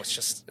 and it's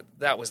just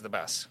that was the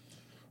best.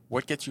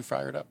 What gets you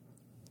fired up?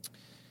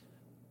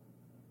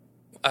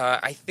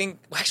 I think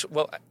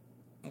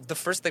the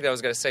first thing I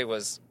was going to say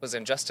was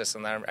Injustice,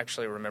 and then I'm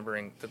actually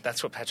remembering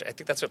that's what Patrick. I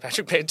think that's what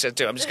Patrick Page said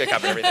too. I'm just going to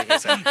copy everything he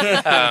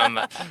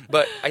said.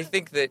 But I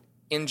think that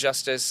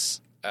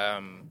Injustice,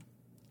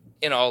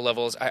 in all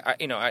levels, I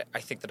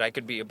think that I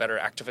could be a better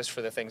activist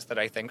for the things that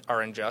I think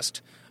are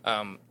unjust.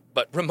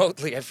 But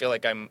remotely, I feel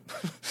like I'm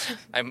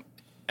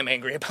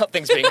angry about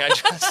things being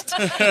unjust.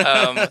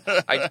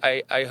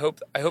 I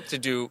hope to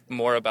do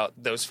more about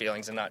those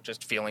feelings and not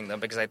just feeling them,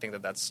 because I think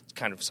that that's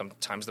kind of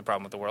sometimes the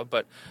problem with the world.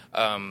 But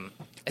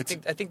I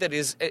think that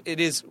it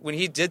is when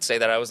he did say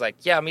that, I was like,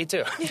 yeah, me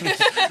too.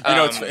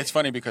 It's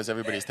funny because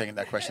everybody's taking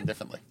that question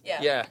differently.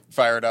 Yeah.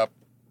 Fired up,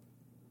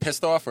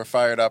 pissed off, or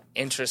fired up,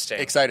 Interesting.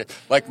 excited.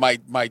 Like my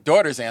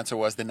daughter's answer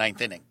was the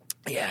ninth inning.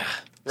 Yeah.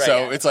 Right.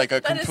 So it's like a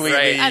That is-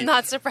 completely. I'm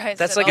not surprised.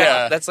 That's at like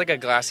all. that's like a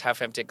glass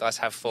half empty, glass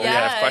half full Yeah,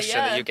 kind of question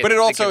yeah. that you can. But it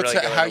also really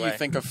it's go how either you way.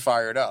 think of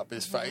fired up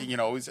is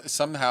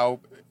somehow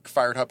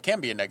fired up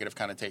can be a negative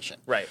connotation,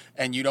 Right.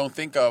 And you don't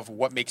think of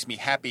what makes me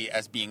happy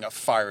as being a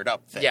fired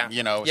up thing, Yeah.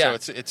 So Yeah.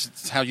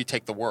 it's how you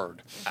take the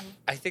word.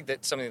 I think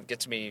that something that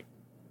gets me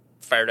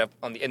fired up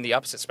in the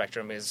opposite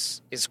spectrum is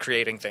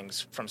creating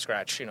things from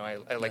scratch. I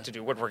like to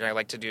do woodworking. I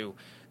like to do.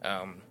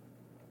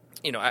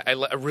 I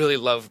really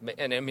love,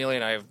 and Amelia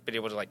and I have been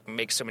able to like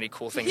make so many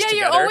cool things Yeah,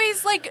 together. you're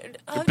always like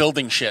You're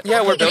building shit.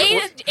 Yeah, we're building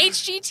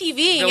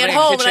HGTVing building at a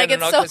home, and kitchen I get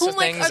and all so kinds of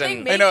like, things are they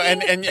and- making? I know,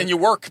 and you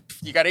work.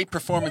 You got 8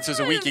 performances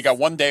a week. You got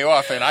 1 day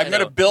off, and I'm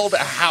going to build a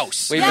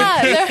house. We've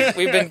Yeah, been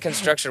we've been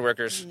construction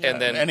workers and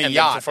then And a then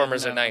yacht.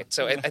 performers at night.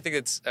 So I think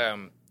it's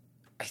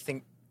I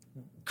think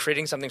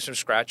creating something from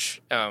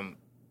scratch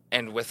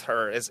and with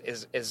her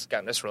is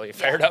gotten us really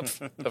fired up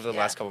over the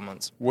last couple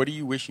months. What do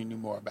you wish you knew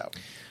more about?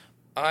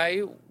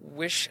 I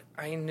wish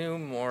I knew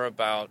more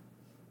about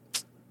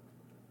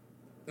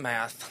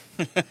math.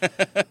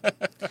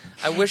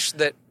 I wish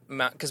that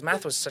because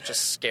math was such a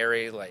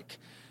scary, like,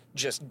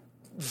 just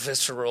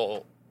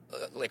visceral,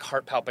 like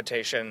heart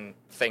palpitation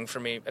thing for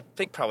me. I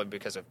think probably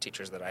because of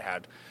teachers that I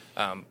had,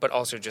 but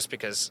also just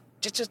because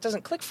it just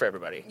doesn't click for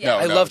everybody. Yeah.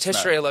 I No, loved it's not.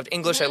 history. I loved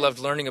English. I loved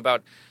learning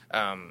about.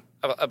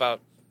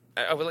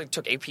 I really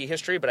took AP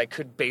history, but I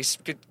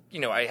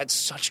I had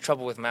such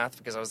trouble with math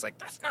because I was like,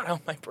 that's not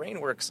how my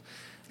brain works.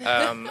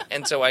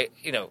 And so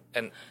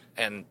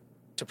and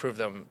to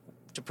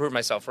prove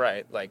myself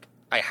right, like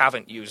I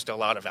haven't used a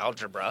lot of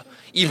algebra.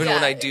 Even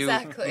when Yeah, I do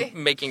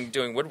exactly.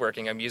 doing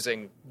woodworking, I'm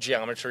using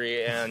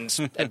geometry and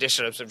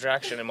addition and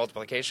subtraction and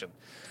multiplication.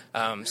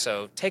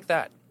 So take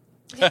that.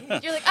 You're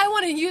like, I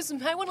want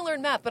to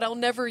learn math, but I'll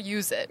never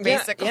use it.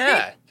 Basically,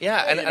 Yeah.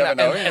 And You never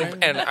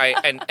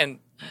know. and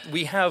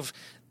we have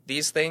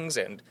these things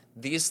and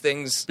these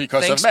things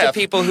Because of thanks math. to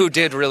people who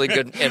did really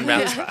good in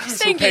math class.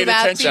 Thank paid you,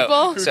 math attention.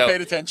 people. Who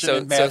paid attention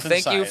in math so and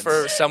thank you science.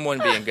 for someone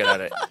being good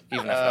at it,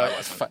 even if I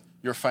wasn't.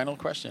 Your final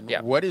question.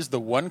 Yeah. What is the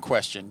one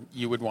question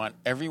you would want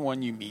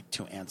everyone you meet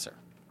to answer?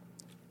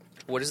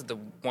 What is the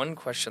one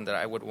question that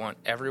I would want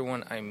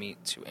everyone I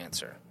meet to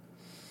answer?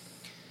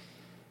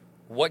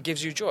 What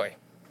gives you joy?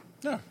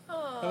 No,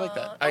 I like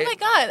that. Oh my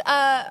god,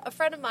 a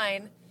friend of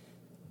mine,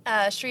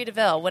 Sri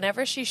DeVille,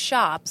 whenever she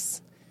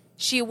shops,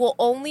 she will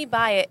only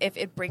buy it if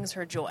it brings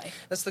her joy.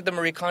 That's like the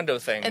Marie Kondo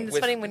thing. And it's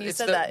funny when you it's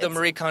said the, that. The It's-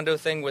 Marie Kondo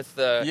thing with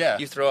the Yeah.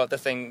 you throw out the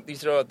things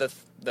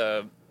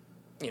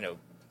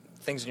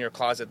in your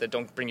closet that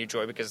don't bring you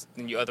joy because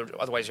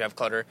otherwise you have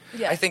clutter.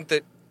 Yeah. I think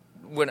that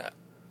when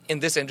in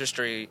this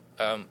industry,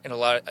 in a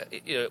lot,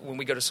 when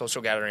we go to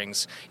social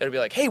gatherings, it'll be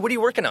like, "Hey, what are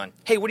you working on?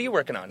 Hey, what are you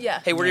working on? Yeah.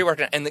 Hey, what are you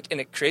working on?" And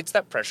it creates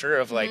that pressure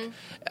of like,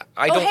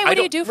 I Oh, don't. hey, I what do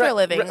don't- you do for a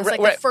living? It's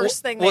like the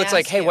first thing Well, they it's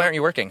like, ask "Hey, you." why aren't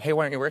you working? Hey,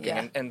 why aren't you working?"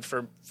 Yeah. And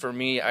for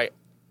me,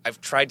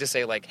 I've tried to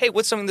say like, "Hey,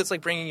 what's something that's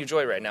like bringing you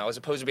joy right now?" As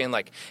opposed to being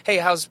like, "Hey,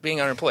 how's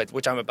being unemployed?"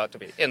 Which I'm about to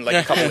be in like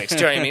a couple weeks. Do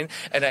you know what I mean?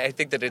 And I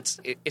think that it's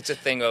a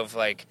thing of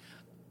like,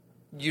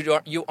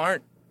 you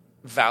aren't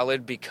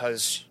valid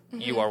because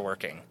you are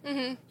working.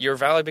 Mm-hmm. You're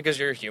valid because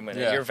you're a human.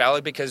 Yeah. And you're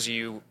valid because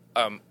you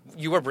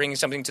are bringing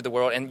something to the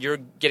world, and you're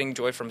getting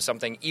joy from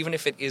something, even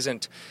if it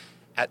isn't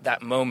at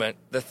that moment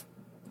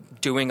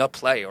doing a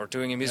play or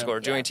doing a musical or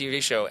doing a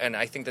TV show. And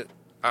I think that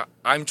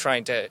I'm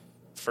trying to,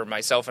 for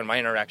myself and my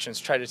interactions,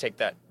 try to take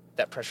that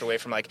pressure away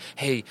from like,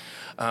 hey,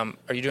 are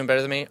you doing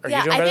better than me? Are you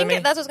doing better I than think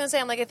me? that's what I was gonna say.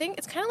 I'm like, I think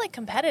it's kind of like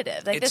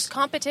competitive, like this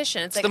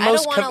competition. It's like the I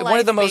most don't want one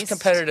of the most life-based-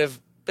 competitive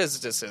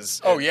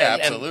businesses. Oh, yeah,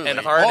 and absolutely.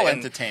 hard All and,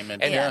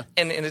 entertainment, and, yeah.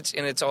 and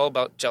it's all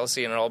about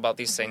jealousy and all about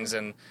these things.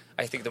 And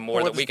I think the more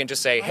Well, that we can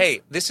just say,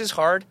 hey, this is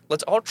hard.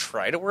 Let's all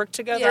try to work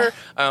together.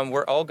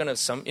 We're all gonna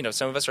some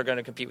of us are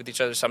gonna compete with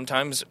each other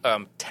sometimes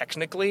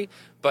technically,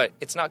 but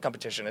it's not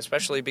competition,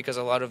 especially because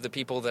a lot of the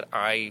people that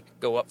I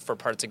go up for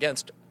parts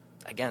against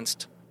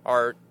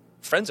are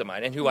friends of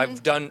mine and who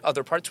I've done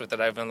other parts with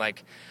that I've been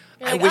like,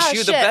 You're I like, wish "Oh, you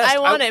the shit, best. I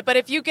want it, but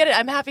if you get it,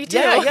 I'm happy too.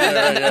 Yeah,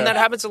 and that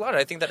happens a lot.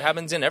 I think that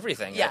happens in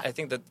everything. Yeah. I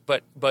think that,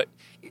 but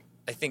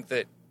I think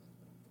that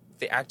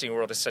the acting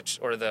world is such,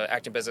 or the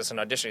acting business and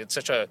auditioning, it's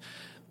such a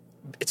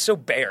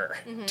bare.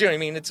 Do you know what I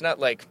mean? It's not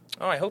like,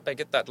 oh, I hope I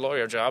get that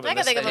lawyer job. I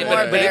can think of a thing. more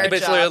bare but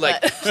it's job, literally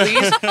like, but-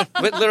 please.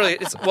 But literally,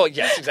 it's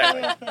yes,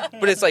 exactly.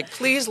 But it's like,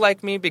 please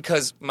like me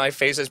because my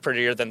face is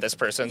prettier than this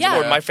person's, Yeah.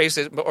 or my face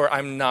is, or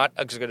I'm not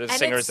as good a And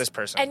singer it's- as this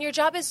person. And your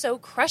job is so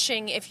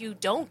crushing if you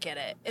don't get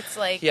it. It's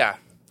like, yeah.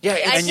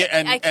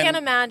 I can't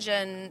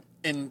imagine.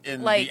 In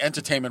Like- the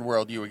entertainment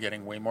world, you were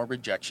getting way more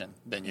rejection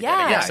than you're Yeah.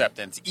 getting Yeah.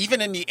 acceptance. Even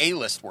in the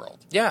A-list world.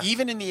 Yeah.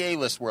 Even in the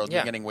A-list world,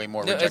 you're getting way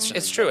more No, rejection.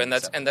 it's than true, you're and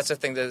getting that's the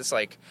thing that it's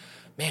like,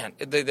 man,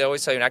 they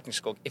always tell you in acting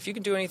school, if you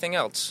can do anything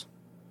else,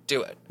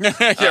 do it.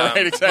 acceptance. Yeah,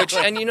 right,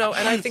 exactly. And and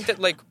I think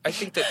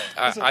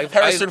that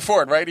Harrison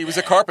Ford, right? He was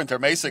a carpenter,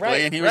 basically,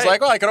 Right, and he was right.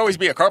 like, "Oh, I could always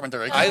be a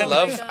carpenter." I my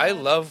love God. I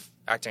love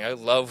acting. I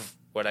love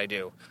what I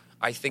do.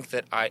 I think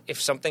that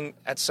if something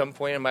at some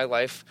point in my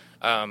life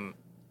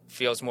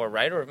feels more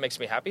right or it makes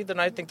me happy, then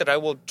I think that I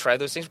will try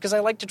those things because I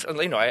like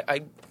to.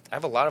 I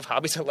have a lot of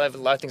hobbies. I have a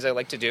lot of things I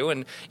like to do,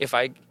 and if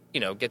I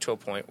get to a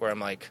point where I'm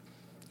like,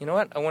 you know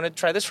what, I want to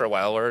try this for a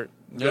while or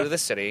go to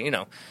this city.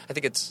 I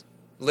think it's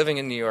living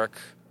in New York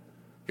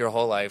your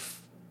whole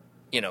life,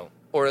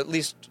 or at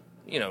least.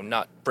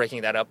 Not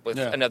breaking that up with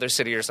another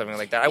city or something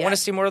like that. I want to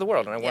see more of the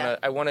world, and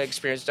I want to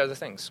experience other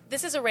things.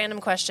 This is a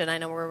random question. I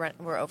know we're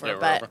over, Yeah, we're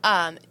but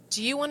over.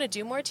 do you want to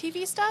do more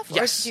TV stuff? Or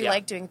Yes, do you yeah.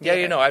 like doing Yeah,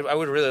 theater? I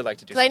would really like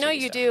to do. Because I know TV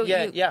you stuff. do.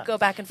 Yeah, you yeah. go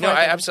back and No, forth.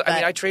 I and- absolutely. I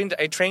mean, but-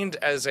 I trained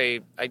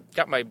I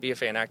got my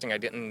BFA in acting. I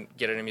didn't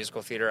get into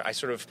musical theater. I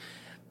sort of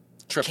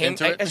Tripped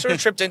into it. I sort of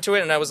tripped into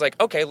it, and I was like,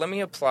 okay, let me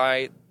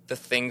apply the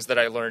things that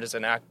I learned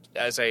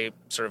as a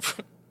sort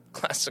of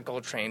classical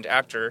trained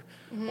actor,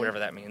 Mm-hmm. whatever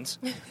that means,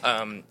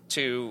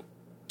 to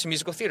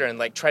musical theater and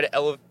like try to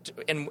elevate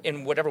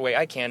in whatever way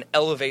I can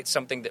elevate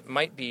something that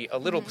might be a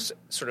little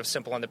sort of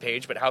simple on the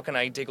page, but how can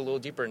I dig a little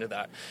deeper into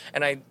that?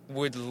 And I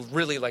would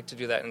really like to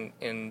do that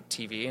in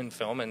TV and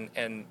film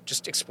and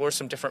just explore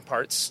some different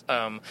parts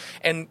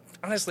and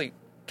honestly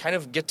kind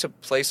of get to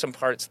play some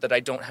parts that I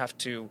don't have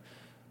to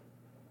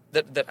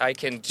that I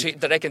can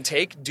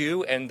take,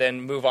 do, and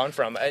then move on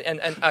from. And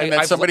And then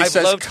I've somebody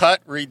says, loved,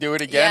 "Cut, redo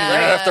it again." Yeah. You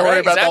don't have to worry Right,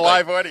 about exactly. the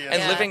live audience.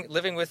 And Yeah.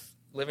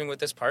 living with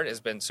this part has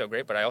been so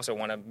great, but I also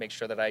want to make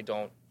sure that I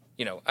don't,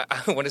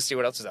 I want to see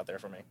what else is out there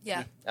for me.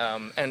 Yeah.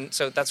 And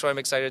so that's why I'm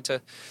excited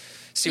to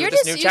see You're what this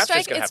just new you chapter strike.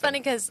 is going to It's happen. funny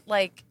because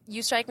like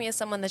you strike me as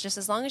someone that's just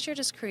as long as you're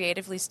just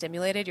creatively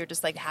stimulated, you're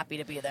just like happy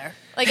to be there.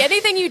 Like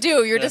anything you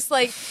do, you're just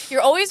like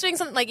you're always doing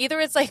something. Like either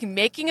it's like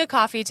making a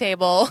coffee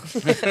table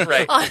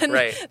Right, on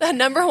right. the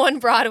 #1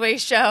 Broadway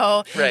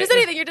show. Right. Just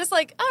anything. You're just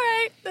like, all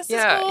right, this is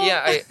cool.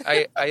 Yeah.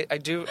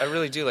 I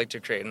really do like to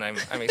create, and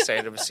I'm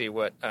excited to see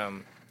what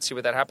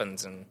that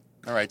happens. And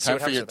All right, see what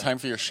happens with time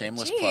for your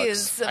shameless Jeez,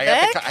 plugs. Vic.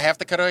 I have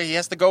to cut away. He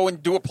has to go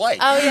and do a play.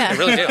 Oh yeah, I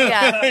really do.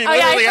 Yeah. He Oh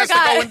yeah, literally I has to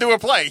forgot. go and do a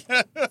play.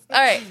 All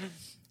right.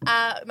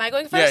 Am I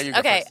going first? Yeah, you go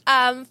okay.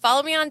 first.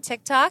 Follow me on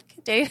TikTok,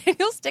 Danny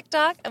Daniels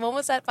TikTok. I'm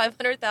almost at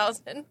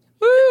 500,000.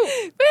 Woo!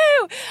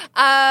 Woo!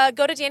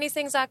 Go to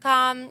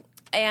DannySings.com.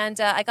 And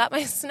I got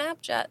my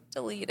Snapchat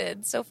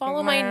deleted, so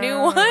follow my new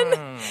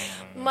one.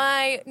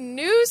 My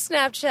new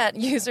Snapchat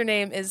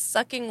username is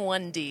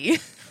Sucking1D.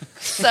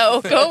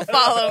 So go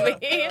follow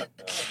me.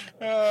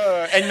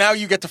 And now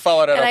you get to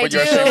follow that And up I with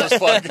your do- shameless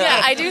plug.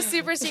 Yeah, I do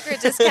super secret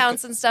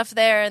discounts and stuff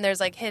there, and there's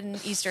like hidden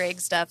Easter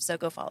egg stuff, so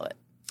go follow it.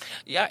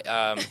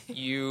 yeah,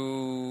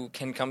 you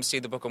can come see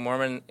the Book of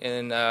Mormon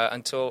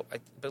until I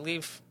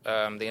believe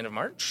the end of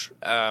March,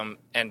 and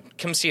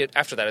come see it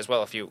after that as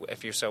well if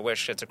you so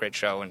wish. It's a great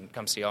show, and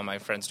come see all my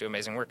friends do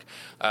amazing work.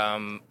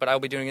 But I'll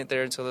be doing it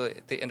there until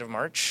the end of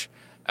March,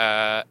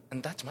 and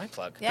that's my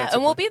plug. Yeah,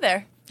 and we'll be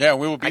there. Yeah,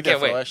 we will be I there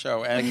can't for wait. that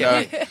show. And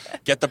can't wait.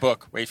 get the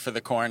book, Wait for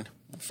the Corn.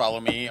 Follow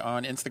me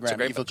on Instagram,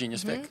 great Evil book.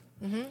 Genius Vic.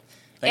 Mm-hmm.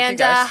 Thank And you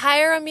guys.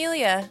 hire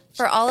Amelia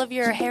for all of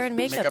your hair and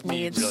makeup,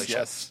 needs. Really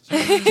yes. All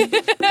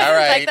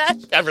right. Like that?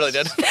 I really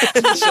did.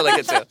 She'll like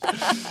it too.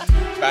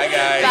 Bye,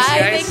 guys. Bye.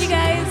 guys. Thank you,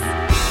 guys.